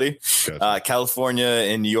anybody. Gotcha. California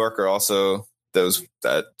and New York are also those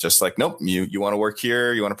that just like, nope, you want to work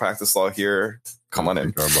here, you want to practice law here, come on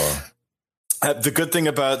in. The good thing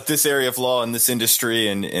about this area of law and this industry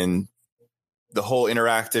and the whole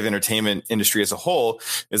interactive entertainment industry as a whole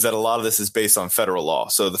is that a lot of this is based on federal law.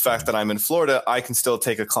 So the fact that I'm in Florida, I can still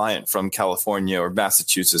take a client from California or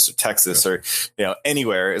Massachusetts or Texas or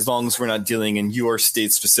anywhere, as long as we're not dealing in your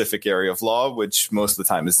state specific area of law, which most of the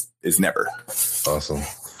time is never. Awesome.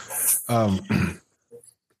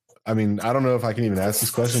 I mean, I don't know if I can even ask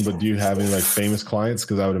this question, but do you have any like famous clients?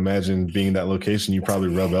 Because I would imagine being in that location, you probably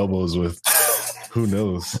rub elbows with who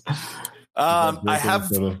knows. I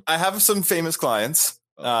have some famous clients.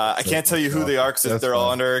 I can't tell you who they are because they're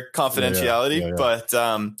all under confidentiality. But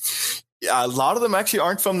a lot of them actually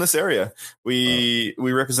aren't from this area. We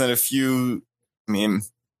represent a few. I mean,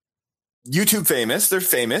 YouTube famous. They're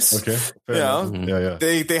famous. Okay.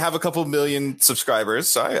 They have a couple million subscribers.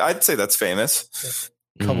 So I'd say that's famous.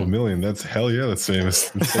 Couple million. That's hell yeah. That's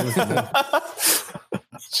famous.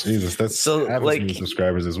 Jesus, that's so like many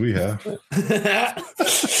subscribers as we have.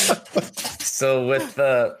 So with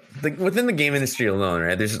within the game industry alone,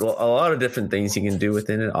 right? There's a lot of different things you can do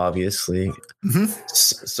within it. Obviously,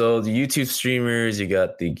 so the YouTube streamers, you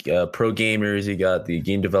got the pro gamers, you got the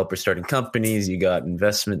game developers starting companies, you got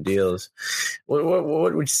investment deals. What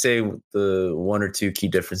would you say the one or two key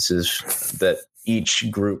differences that each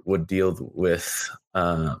group would deal with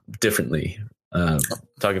differently?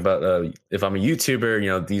 Talking about if I'm a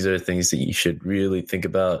YouTuber, these are things that you should really think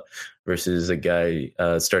about versus a guy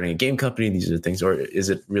starting a game company. These are the things, or is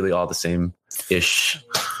it really all the same ish?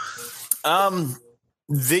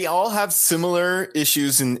 They all have similar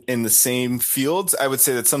issues in the same fields. I would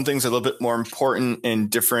say that some things are a little bit more important in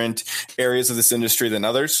different areas of this industry than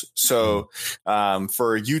others. So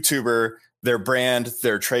for a YouTuber, their brand,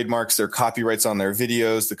 their trademarks, their copyrights on their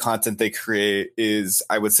videos, the content they create is,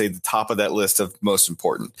 I would say, the top of that list of most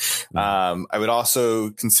important. I would also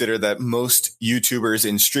consider that most YouTubers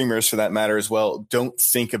and streamers, for that matter as well, don't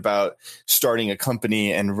think about starting a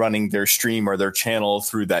company and running their stream or their channel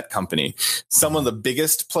through that company. Some of the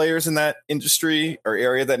biggest players in that industry or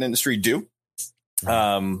area of that industry do.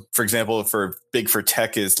 For example, for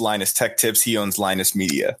tech is Linus Tech Tips. He owns Linus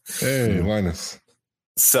Media. Hey, Linus.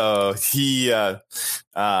 So he is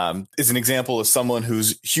an example of someone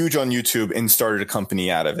who's huge on YouTube and started a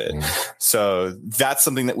company out of it. So that's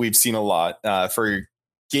something that we've seen a lot. For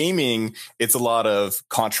gaming, it's a lot of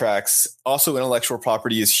contracts. Also, intellectual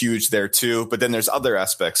property is huge there too. But then there's other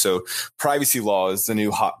aspects. So privacy law is the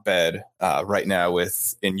new hotbed right now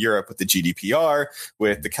in Europe with the GDPR,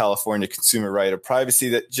 with the California Consumer Right of Privacy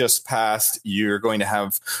that just passed. You're going to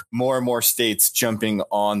have more and more states jumping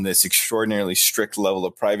on this extraordinarily strict level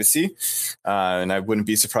of privacy. And I wouldn't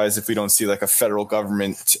be surprised if we don't see like a federal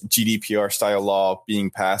government GDPR style law being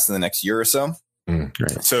passed in the next year or so.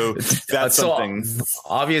 Right. So that's something.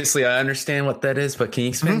 Obviously, I understand what that is, but can you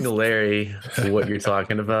explain to Larry what you're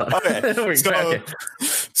talking about? Okay.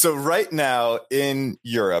 So right now in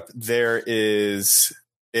Europe, there is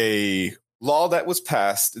a law that was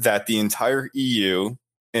passed that the entire EU,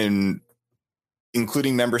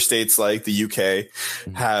 including member states like the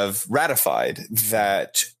UK, have ratified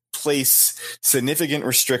that place significant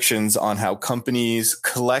restrictions on how companies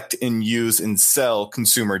collect and use and sell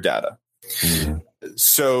consumer data.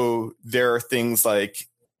 So there are things like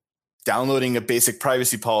downloading a basic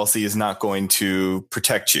privacy policy is not going to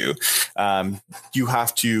protect you. You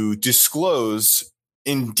have to disclose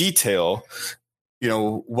in detail,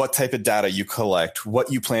 what type of data you collect,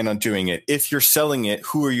 what you plan on doing it. If you're selling it,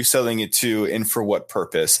 who are you selling it to and for what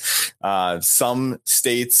purpose? Some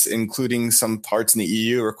states, including some parts in the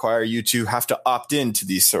EU, require you to have to opt in to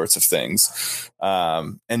these sorts of things.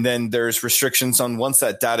 And then there's restrictions on once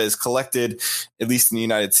that data is collected, at least in the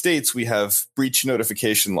United States, we have breach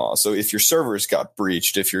notification law. So if your servers got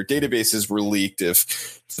breached, if your databases were leaked,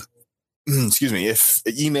 if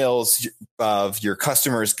emails of your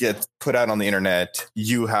customers get put out on the internet,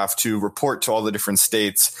 you have to report to all the different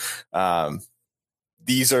states.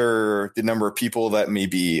 These are the number of people that may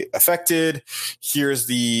be affected. Here's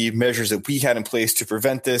the measures that we had in place to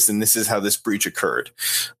prevent this, and this is how this breach occurred.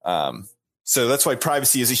 So that's why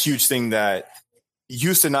privacy is a huge thing that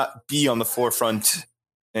used to not be on the forefront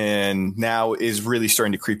and now is really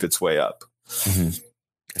starting to creep its way up.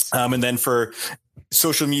 And then for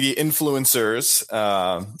social media influencers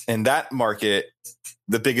in that market,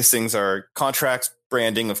 the biggest things are contracts,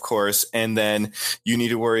 branding, of course, and then you need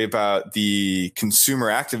to worry about the consumer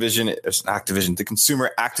the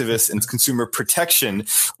consumer activist and consumer protection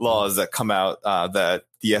laws that come out that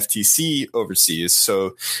the FTC oversees.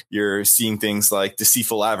 So you're seeing things like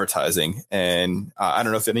deceitful advertising. And I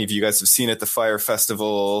don't know if any of you guys have seen it, the Fire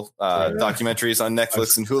Festival documentaries on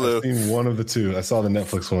Netflix and Hulu. I've seen one of the two. I saw the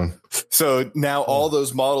Netflix one. So now all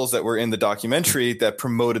those models that were in the documentary that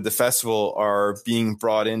promoted the festival are being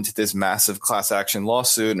brought into this massive class action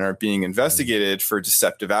lawsuit and are being investigated for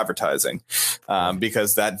deceptive advertising,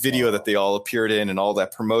 because that video that they all appeared in and all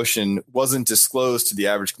that promotion wasn't disclosed to the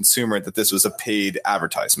average consumer that this was a paid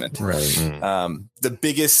advertisement. Right. The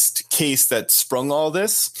biggest case that sprung all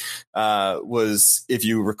this was, if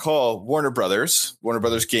you recall, Warner Brothers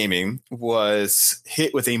Gaming was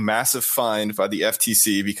hit with a massive fine by the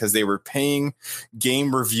FTC because they were paying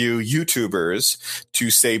game review YouTubers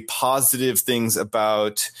to say positive things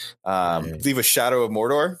about, I believe, a Shadow of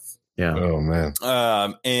Mordor. Yeah. Oh, man.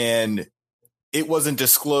 And it wasn't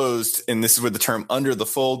disclosed, and this is where the term "under the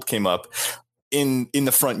fold" came up, in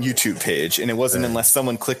the front YouTube page. And it wasn't unless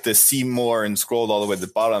someone clicked the see more and scrolled all the way to the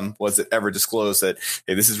bottom was it ever disclosed that,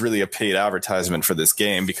 hey, this is really a paid advertisement for this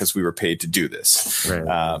game because we were paid to do this.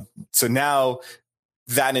 Right. So now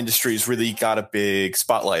that industry's really got a big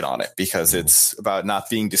spotlight on it because it's about not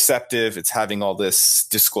being deceptive. It's having all this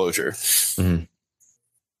disclosure. Mm-hmm.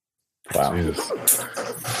 Wow. Jesus.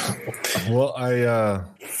 Well, I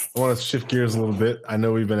want to shift gears a little bit. I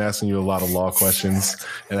know we've been asking you a lot of law questions,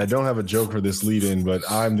 and I don't have a joke for this lead-in, but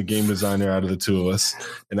I'm the game designer out of the two of us,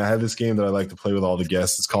 and I have this game that I like to play with all the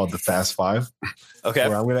guests. It's called the Fast Five. Okay.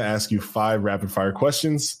 Where I'm going to ask you 5 rapid-fire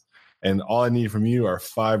questions, and all I need from you are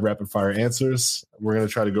 5 rapid-fire answers. We're going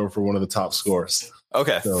to try to go for one of the top scores.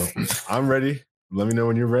 Okay. So I'm ready. Let me know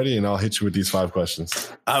when you're ready, and I'll hit you with these 5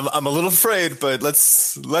 questions. I'm a little afraid, but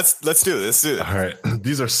let's do this. Let's do it. All right.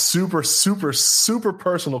 These are super, super, super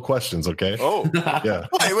personal questions, okay? Oh, yeah.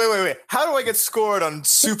 Wait. How do I get scored on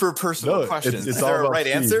super personal questions? Is there a right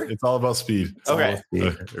answer? It's all about speed. Okay.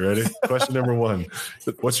 Ready? Question number 1.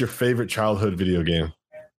 What's your favorite childhood video game?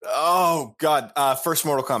 Oh, God. First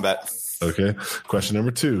Mortal Kombat. Okay. Question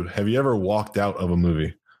number 2. Have you ever walked out of a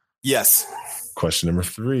movie? Yes. Question number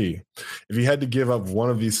 3. If you had to give up one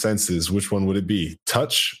of these senses, which one would it be?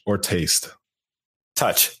 Touch or taste?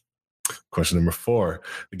 Touch. Question number 4.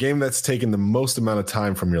 The game that's taken the most amount of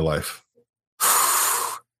time from your life?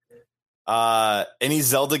 Any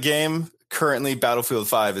Zelda game. Currently, Battlefield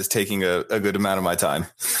 5 is taking a good amount of my time.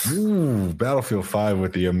 Ooh, Battlefield 5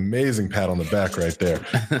 with the amazing pat on the back right there.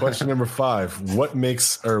 Question number 5. What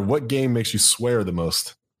game makes you swear the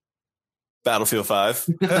most? Battlefield 5.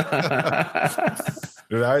 Dude,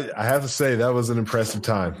 I have to say that was an impressive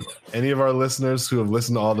time. Any of our listeners who have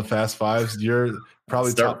listened to all the Fast Fives, you're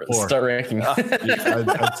probably top 4. Start ranking. I'd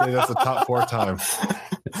say that's a top 4 time.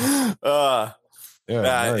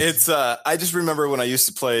 Nice. It's I just remember when I used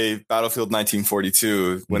to play Battlefield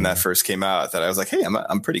 1942 when that first came out, that I was like, hey,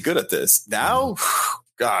 I'm pretty good at this. Now,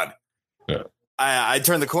 God, I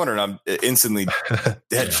turned the corner and I'm instantly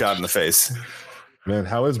headshot in the face. Man,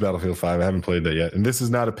 how is Battlefield 5? I haven't played that yet. And this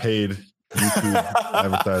is not a paid YouTube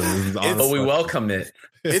advertising. But we welcome it.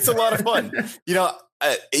 It's a lot of fun. You know,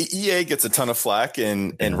 EA gets a ton of flack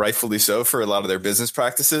and rightfully so for a lot of their business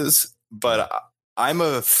practices. But I'm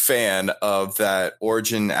a fan of that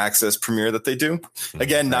Origin Access premiere that they do.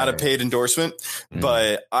 Again, not a paid endorsement,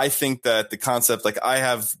 but I think that the concept, like I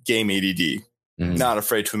have game ADD. Not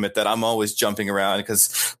afraid to admit that. I'm always jumping around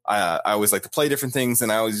because I always like to play different things,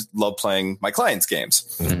 and I always love playing my clients'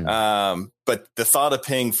 games. But the thought of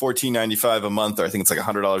paying $14.95 a month, or I think it's like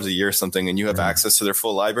 $100 a year or something, and you have access to their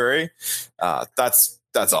full library, that's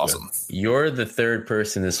awesome. You're the third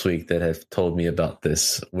person this week that have told me about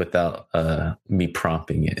this without me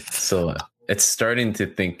prompting it. So it's starting to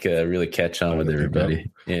really catch on with everybody.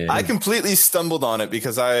 Yeah. I completely stumbled on it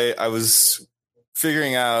because I was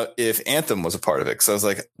figuring out if Anthem was a part of it. Cause I was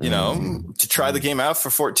like, to try the game out for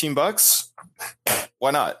 $14,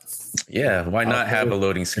 why not? Yeah. Why not have a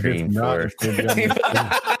loading screen for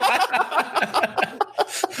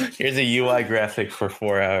here's a UI graphic for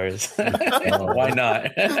 4 hours. Why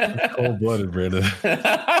not? Cold-blooded, Brandon.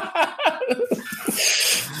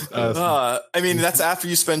 I mean, that's after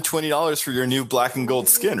you spend $20 for your new black and gold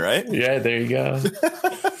skin, right? Yeah, there you go.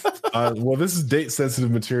 Well, this is date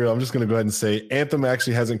sensitive material. I'm just going to go ahead and say Anthem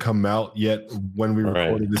actually hasn't come out yet when we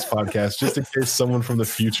recorded this podcast, just in case someone from the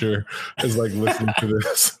future is like listening to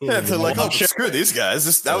this. Yeah, they're like, screw these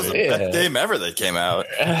guys. That was the best game ever that came out.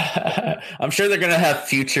 I'm sure they're going to have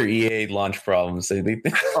future EA launch problems. Who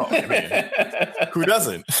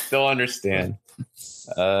doesn't? They'll understand.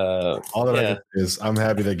 All that I can say is I'm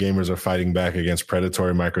happy that gamers are fighting back against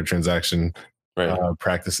predatory microtransaction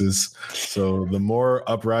practices. So the more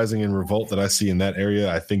uprising and revolt that I see in that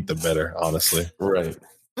area, I think the better, honestly. Right.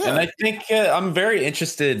 Yeah. And I think I'm very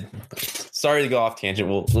interested. Sorry to go off tangent.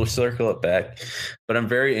 We'll circle it back, but I'm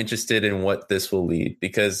very interested in what this will lead,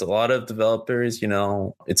 because a lot of developers,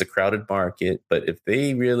 it's a crowded market. But if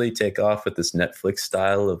they really take off with this Netflix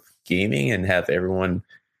style of gaming and have everyone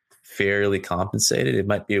fairly compensated, it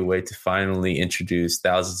might be a way to finally introduce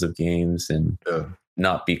thousands of games and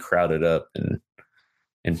not be crowded up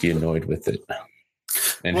and be annoyed with it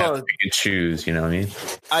and have to pick and choose. You know what I mean?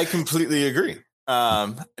 I completely agree.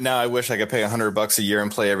 Now I wish I could pay $100 a year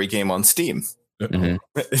and play every game on Steam. Mm-hmm.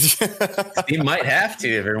 Steam might have to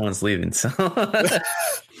if everyone's leaving. So,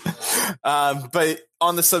 but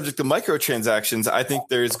on the subject of microtransactions, I think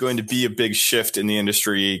there's going to be a big shift in the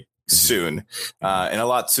industry soon, and a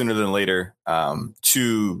lot sooner than later.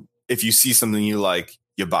 To if you see something you like,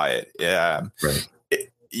 you buy it. Yeah, right.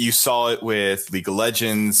 You saw it with League of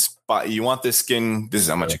Legends. But you want this skin, this is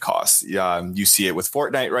how much it costs. You see it with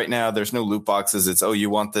Fortnite right now. There's no loot boxes. It's, you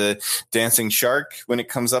want the dancing shark when it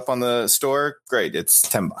comes up on the store? Great. It's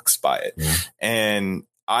 $10. Buy it. Yeah. And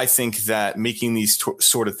I think that making these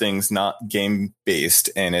sort of things not game based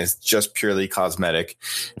and is just purely cosmetic,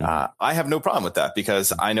 I have no problem with that,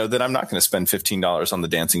 because I know that I'm not going to spend $15 on the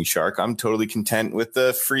dancing shark. I'm totally content with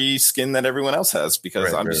the free skin that everyone else has,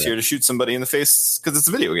 because I'm just here to shoot somebody in the face because it's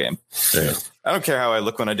a video game. Right. I don't care how I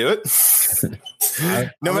look when I do it.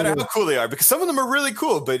 No matter how cool they are, because some of them are really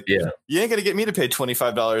cool, but you ain't going to get me to pay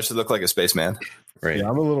 $25 to look like a spaceman. Right. Yeah,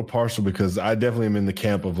 I'm a little partial, because I definitely am in the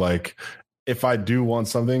camp of like, if I do want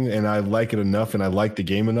something and I like it enough and I like the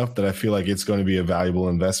game enough that I feel like it's going to be a valuable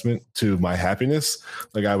investment to my happiness,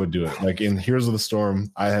 like I would do it. Like in Heroes of the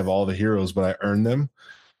Storm, I have all the heroes, but I earn them.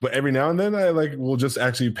 But every now and then I will just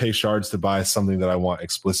actually pay shards to buy something that I want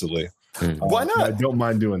explicitly. Why not? I don't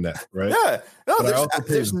mind doing that, right? Yeah. No, but I also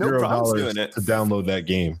pay $0 doing it to download that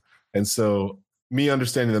game. And so me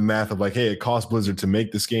understanding the math of like, hey, it cost Blizzard to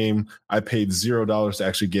make this game. I paid $0 to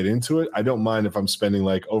actually get into it. I don't mind if I'm spending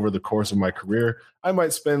like over the course of my career, I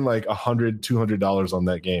might spend like $100, $200 on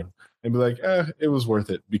that game and be like, it was worth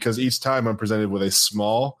it, because each time I'm presented with a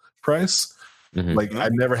small price. Mm-hmm. Like I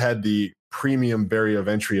never had the premium barrier of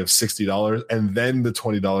entry of $60 and then the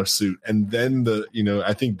 $20 suit. And then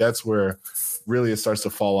I think that's where really it starts to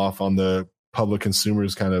fall off on the public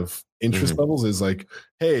consumers kind of interest levels, is like,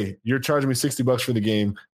 hey, you're charging me $60 for the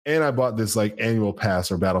game, and I bought this like annual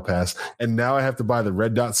pass or battle pass, and now I have to buy the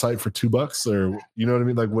red dot site for $2, or you know what I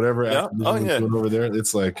mean, like whatever. Over there,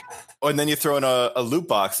 it's like, and then you throw in a loot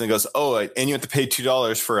box and it goes, and you have to pay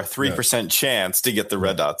 $2 for a 3% chance to get the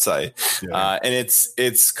red dot site. And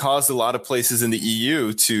it's caused a lot of places in the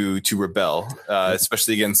EU to rebel,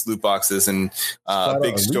 especially against loot boxes. And a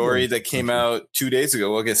big story that came out 2 days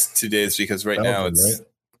ago. Well, I guess 2 days, because right now it's right?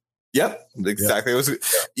 Yep, exactly. It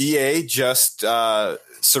was EA just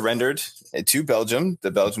surrendered to Belgium.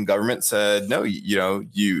 The Belgian government said, no,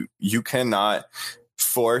 you cannot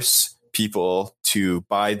force people to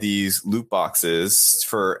buy these loot boxes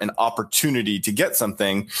for an opportunity to get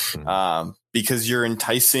something, because you're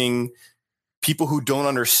enticing people who don't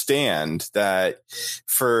understand that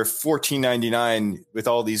for $14.99 with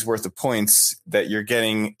all these worth of points, that you're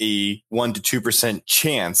getting a 1% to 2%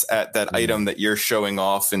 chance at that item that you're showing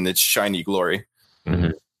off in its shiny glory.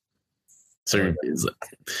 Mm-hmm. So,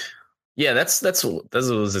 yeah, that's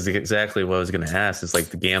was exactly what I was going to ask. It's like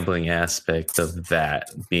the gambling aspect of that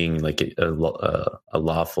being like a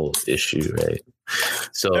lawful issue, right?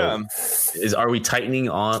 So, are we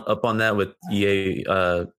tightening up on that with EA?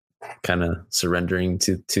 Kind of surrendering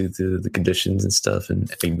to the conditions and stuff,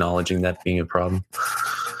 and acknowledging that being a problem?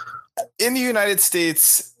 In the United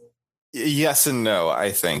States, yes and no.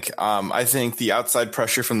 I think the outside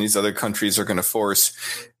pressure from these other countries are going to force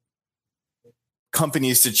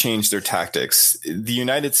companies to change their tactics. The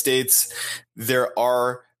United States, there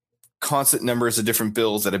are constant numbers of different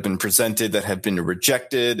bills that have been presented that have been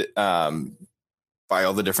rejected by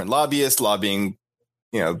all the different lobbyists lobbying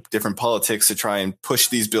different politics to try and push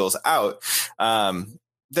these bills out,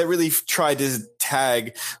 that really tried to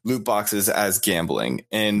tag loot boxes as gambling.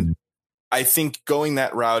 And I think going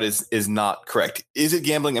that route is not correct. Is it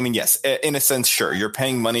gambling? I mean, yes, in a sense, sure. You're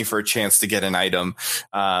paying money for a chance to get an item.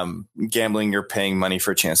 Gambling, you're paying money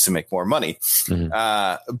for a chance to make more money.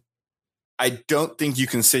 Mm-hmm. I don't think you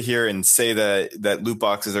can sit here and say that loot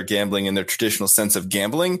boxes are gambling in their traditional sense of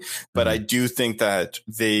gambling, but I do think that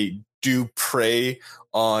they do prey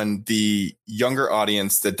on the younger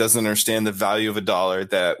audience that doesn't understand the value of $1,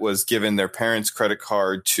 that was given their parents' credit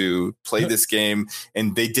card to play this game,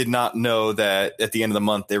 and they did not know that at the end of the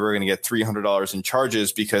month they were going to get $300 in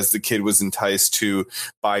charges because the kid was enticed to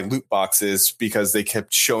buy loot boxes because they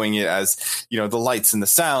kept showing it as, the lights and the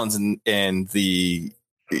sounds and the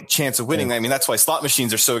chance of winning. I mean, that's why slot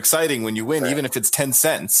machines are so exciting. When you win, even if it's 10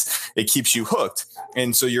 cents, it keeps you hooked.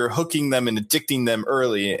 And so you're hooking them and addicting them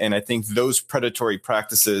early. And I think those predatory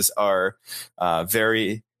practices are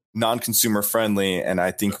very non-consumer friendly. And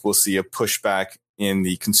I think we'll see a pushback in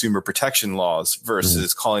the consumer protection laws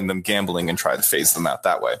versus calling them gambling and try to phase them out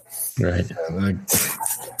that way. Right. Yeah,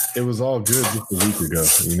 it was all good just a week ago,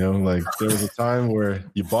 like there was a time where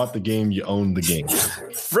you bought the game, you owned the game.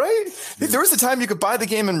 Right. There was a time you could buy the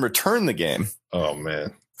game and return the game. Oh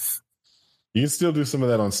man. You can still do some of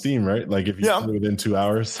that on Steam, right? Like if you do it within 2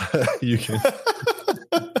 hours, you can.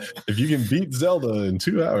 If you can beat Zelda in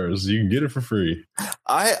 2 hours, you can get it for free.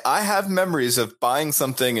 I have memories of buying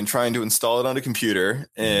something and trying to install it on a computer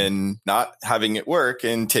and not having it work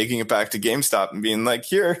and taking it back to GameStop and being like,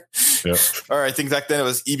 here. Yep. Or I think back then it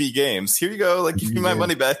was EB Games. Here you go. Like, give me my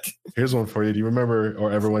money back. Here's one for you. Do you remember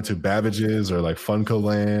or ever went to Babbage's or like Funko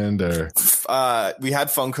Land or? We had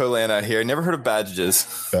Funko Land out here. Never heard of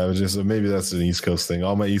Babbage's. Babbage's. So maybe that's an East Coast thing.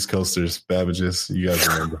 All my East Coasters, Babbage's. You guys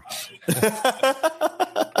remember.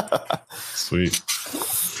 Sweet.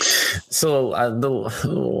 So I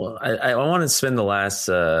want to spend the last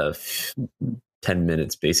 10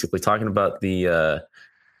 minutes basically talking about the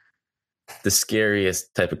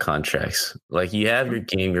scariest type of contracts. Like you have your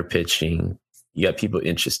game you're pitching, you got people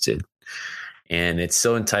interested, and it's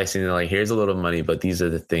so enticing. They're like, here's a little money, but these are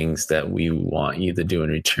the things that we want you to do in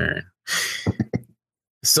return.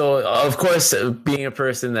 So, of course, being a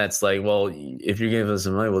person that's like, well, if you're giving us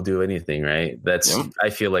some money, we'll do anything, right? That's,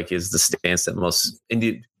 I feel like, is the stance that most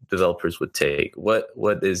indie developers would take. What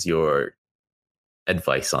is your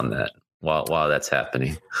advice on that while that's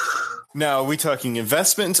happening? Now, are we talking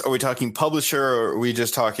investment? Are we talking publisher? Or are we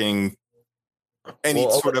just talking any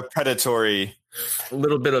sort of predatory? A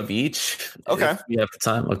little bit of each. Okay. If you have the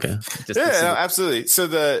time. Okay. No, absolutely. So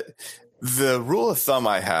the rule of thumb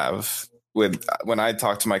I have when I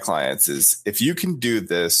talk to my clients is if you can do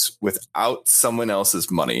this without someone else's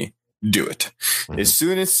money, do it. As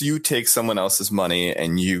soon as you take someone else's money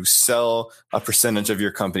and you sell a percentage of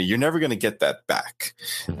your company, you're never going to get that back.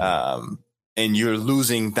 And you're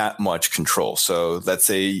losing that much control. So let's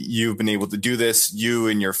say you've been able to do this. You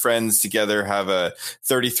and your friends together have a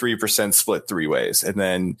 33% split 3 ways. And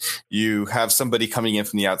then you have somebody coming in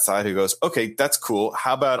from the outside who goes, okay, that's cool.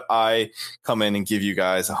 How about I come in and give you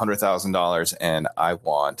guys $100,000 and I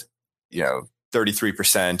want,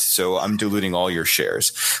 33%. So I'm diluting all your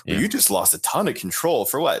shares. Yeah. Well, you just lost a ton of control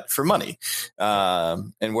for what? For money.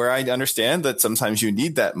 And where I understand that sometimes you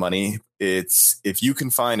need that money, it's if you can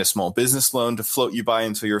find a small business loan to float you by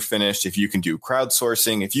until you're finished, if you can do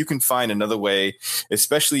crowdsourcing, if you can find another way,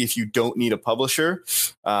 especially if you don't need a publisher.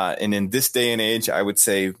 And in this day and age, I would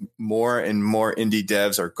say more and more indie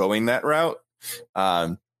devs are going that route.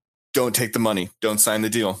 Don't take the money. Don't sign the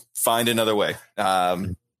deal. Find another way.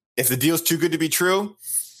 If the deal's too good to be true,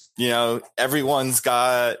 everyone's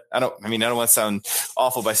got, I don't want to sound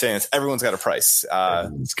awful by saying this. Everyone's got a price.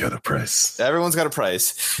 Everyone's got a price. Everyone's got a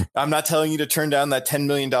price. I'm not telling you to turn down that $10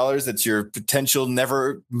 million that's your potential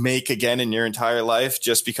never make again in your entire life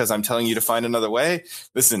just because I'm telling you to find another way.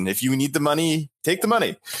 Listen, if you need the money, take the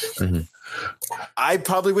money. Mm-hmm. I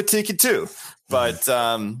probably would take it too. But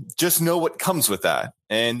just know what comes with that.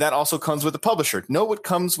 And that also comes with a publisher. Know what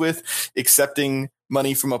comes with accepting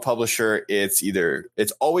money from a publisher. It's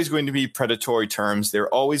always going to be predatory terms. They're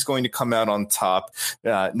always going to come out on top.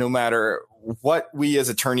 No matter what we as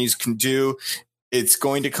attorneys can do, it's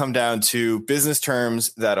going to come down to business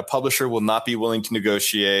terms that a publisher will not be willing to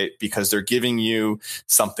negotiate because they're giving you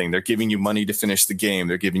something. They're giving you money to finish the game.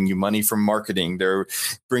 They're giving you money for marketing. They're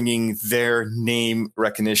bringing their name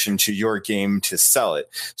recognition to your game to sell it.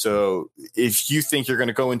 So if you think you're going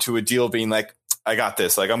to go into a deal being like, I got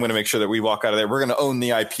this. Like, I'm going to make sure that we walk out of there. We're going to own the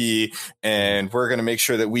IP and we're going to make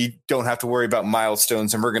sure that we don't have to worry about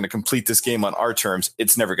milestones and we're going to complete this game on our terms.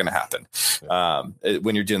 It's never going to happen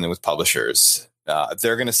when you're dealing with publishers.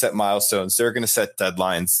 They're going to set milestones. They're going to set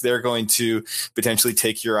deadlines. They're going to potentially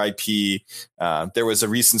take your IP. There was a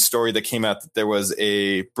recent story that came out that there was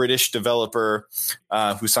a British developer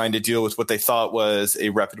who signed a deal with what they thought was a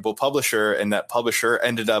reputable publisher, and that publisher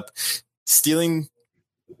ended up stealing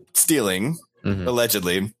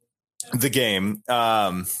allegedly the game.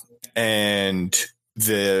 And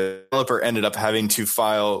the developer ended up having to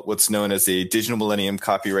file what's known as a Digital Millennium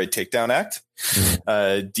Copyright Takedown Act,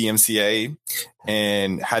 DMCA,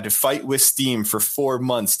 and had to fight with Steam for 4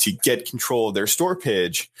 months to get control of their store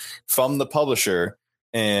page from the publisher.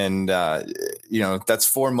 And, that's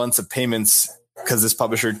 4 months of payments because this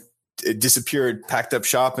publisher disappeared, packed up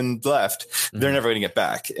shop and left. They're never going to get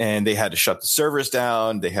back. And they had to shut the servers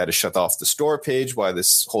down. They had to shut off the store page while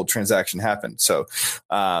this whole transaction happened. So,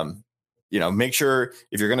 make sure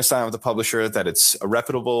if you're going to sign with the publisher that it's a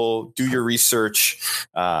reputable, do your research.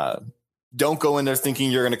 Don't go in there thinking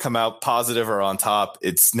you're going to come out positive or on top.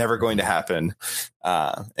 It's never going to happen.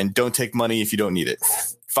 And don't take money if you don't need it.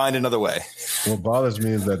 Find another way. What bothers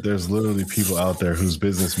me is that there's literally people out there whose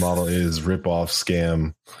business model is rip off,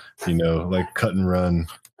 scam, like cut and run.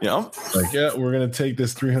 Like, we're going to take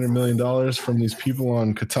this $300 million from these people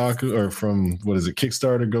on Kotaku or from,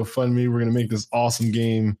 Kickstarter, GoFundMe. We're going to make this awesome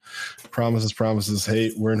game. Promises.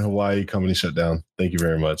 Hey, we're in Hawaii. Company shut down. Thank you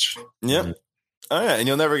very much. Yep. Oh, yeah. And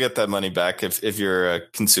you'll never get that money back if you're a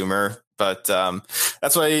consumer. But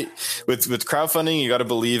that's why with crowdfunding, you got to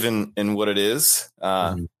believe in what it is.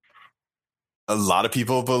 A lot of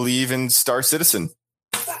people believe in Star Citizen.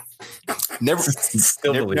 Never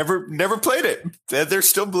played it. They're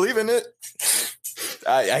still believing it.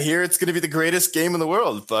 I hear it's going to be the greatest game in the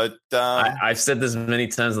world, but I've said this many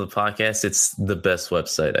times on the podcast. It's the best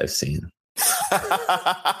website I've seen.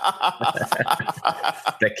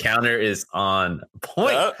 The counter is on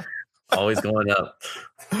point, always going up.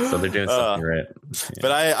 So they're doing something right. Yeah.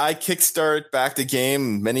 But I kickstart backed a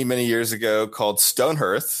game many years ago called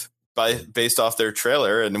Stonehearth based off their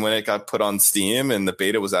trailer, and when it got put on Steam and the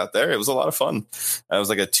beta was out there, it was a lot of fun. It was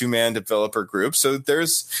like a 2-man developer group. So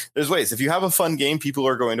there's ways. If you have a fun game, people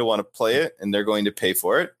are going to want to play it and they're going to pay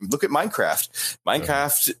for it. Look at Minecraft.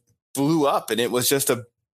 Minecraft blew up, and it was just an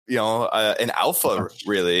alpha,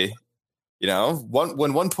 really. When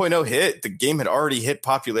 1.0 hit, the game had already hit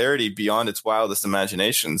popularity beyond its wildest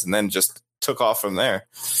imaginations, and then just took off from there.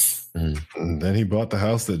 And then he bought the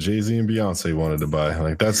house that Jay-Z and Beyonce wanted to buy.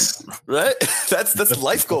 Like, that's right. That's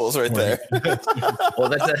life goals right there. Well,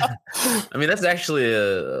 that's actually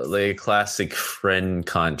a classic friend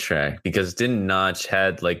contract, because didn't Notch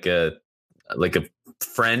had like a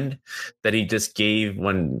friend that he just gave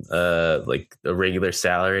when like a regular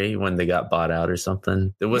salary when they got bought out or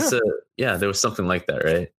something. There was there was something like that,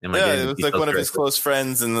 right? It was like one of his close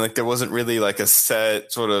friends, and like there wasn't really like a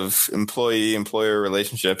set sort of employee-employer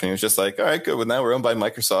relationship, and he was just like, all right, good, well now we're owned by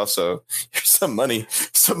Microsoft, so here's some money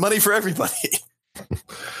for everybody.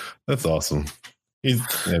 That's awesome.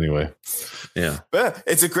 Anyway. Yeah. But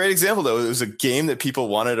it's a great example, though. It was a game that people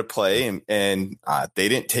wanted to play, and they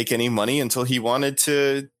didn't take any money until he wanted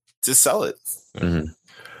to sell it.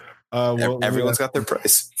 Mm-hmm. Everyone's got their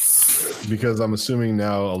price. Because I'm assuming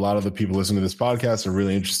now a lot of the people listening to this podcast are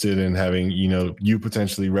really interested in having, you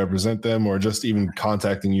potentially represent them, or just even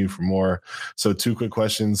contacting you for more. So 2 quick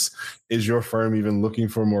questions. Is your firm even looking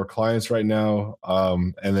for more clients right now?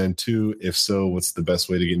 And then 2, if so, what's the best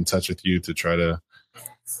way to get in touch with you to try to,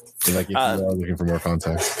 if you are looking for more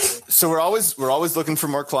contacts? So we're always looking for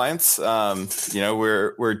more clients.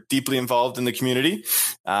 We're deeply involved in the community.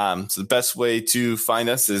 So the best way to find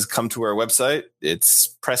us is come to our website.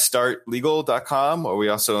 It's pressstartlegal.com, or we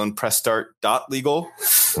also own presssstart.legal.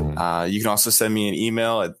 You can also send me an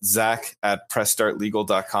email at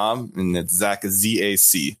zach@pressstartlegal.com, and it's Zach,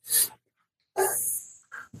 ZAC.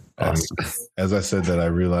 Awesome. As I said that, I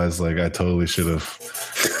realized I totally should have.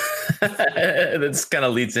 This kind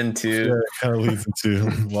of leads into.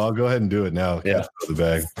 Well, I'll go ahead and do it now. Yeah. The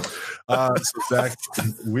bag. So Zach,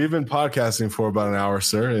 we've been podcasting for about an hour,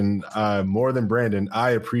 sir, and more than Brandon,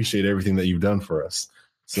 I appreciate everything that you've done for us.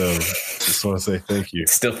 So just want to say thank you.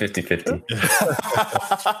 Still 50-50.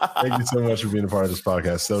 Thank you so much for being a part of this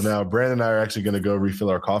podcast. So now Brandon and I are actually going to go refill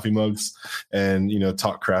our coffee mugs and,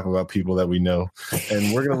 talk crap about people that we know.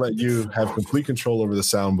 And we're going to let you have complete control over the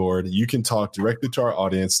soundboard. You can talk directly to our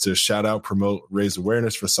audience to shout out, promote, raise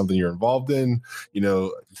awareness for something you're involved in,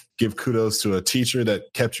 give kudos to a teacher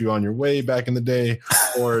that kept you on your way back in the day,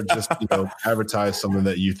 or just, advertise something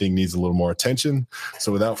that you think needs a little more attention.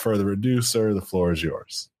 So without further ado, sir, the floor is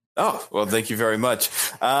yours. Oh, well, thank you very much.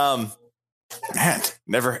 Man,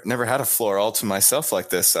 never had a floor all to myself like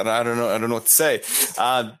this. I don't know what to say.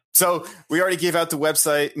 So we already gave out the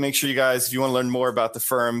website. Make sure you guys, if you want to learn more about the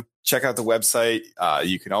firm, check out the website.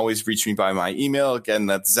 You can always reach me by my email. Again,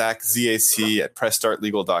 that's Zach, ZAC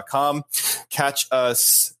 @pressstartlegal.com. Catch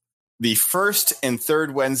us the first and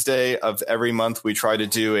third Wednesday of every month. We try to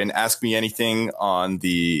do an Ask Me Anything on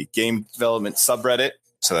the game development subreddit.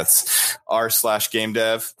 So that's r/game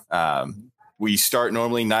dev. We start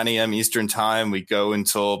normally 9 a.m. Eastern time. We go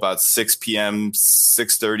until about 6 p.m.,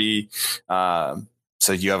 6:30.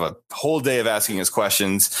 So you have a whole day of asking us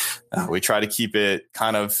questions. We try to keep the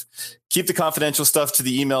confidential stuff to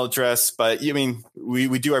the email address, but I mean,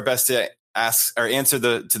 we do our best to ask or answer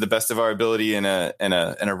to the best of our ability in a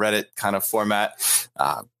Reddit kind of format.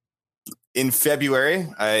 In February,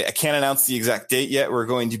 I can't announce the exact date yet. We're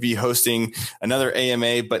going to be hosting another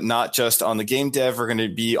AMA, but not just on the game dev. We're going to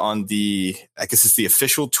be on the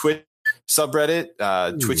official Twitch subreddit,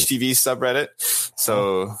 Twitch TV subreddit.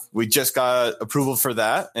 So we just got approval for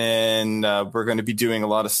that, and we're going to be doing a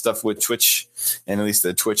lot of stuff with Twitch, and at least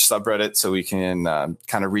the Twitch subreddit, so we can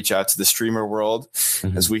kind of reach out to the streamer world,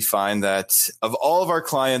 as we find that of all of our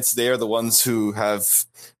clients, they are the ones who have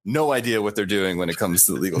no idea what they're doing when it comes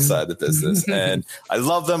to the legal side of the business. And I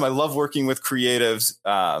love them. I love working with creatives.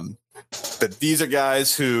 But these are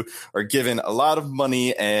guys who are given a lot of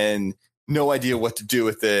money and no idea what to do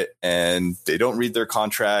with it, and they don't read their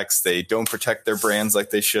contracts. They don't protect their brands like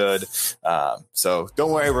they should. So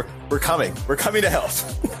don't worry, we're coming. We're coming to help.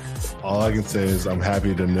 All I can say is I'm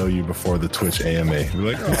happy to know you before the Twitch AMA.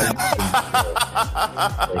 You're like,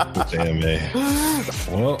 Twitch AMA.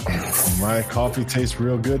 Well, my coffee tastes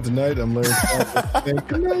real good tonight. I'm learning.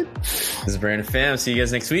 Good night. This is Brandon Pham. See you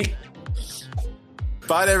guys next week.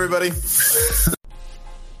 Bye, everybody.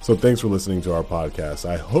 So thanks for listening to our podcast.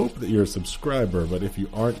 I hope that you're a subscriber, but if you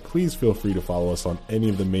aren't, please feel free to follow us on any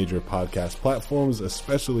of the major podcast platforms,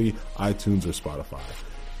 especially iTunes or Spotify.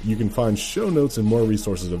 You can find show notes and more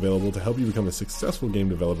resources available to help you become a successful game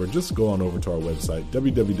developer. Just go on over to our website,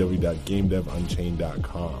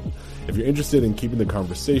 www.gamedevunchained.com. If you're interested in keeping the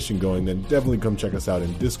conversation going, then definitely come check us out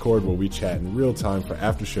in Discord, where we chat in real time, for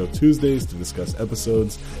after show Tuesdays to discuss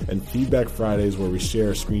episodes, and feedback Fridays, where we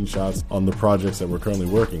share screenshots on the projects that we're currently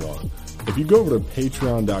working on. If you go over to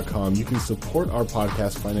patreon.com, you can support our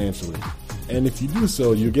podcast financially. And if you do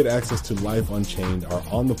so, you get access to Life Unchained, our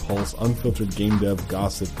on-the-pulse, unfiltered game dev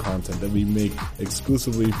gossip content that we make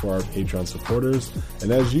exclusively for our Patreon supporters.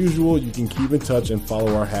 And as usual, you can keep in touch and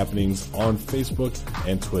follow our happenings on Facebook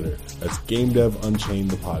and Twitter. That's Game Dev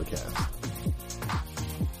Unchained, the podcast.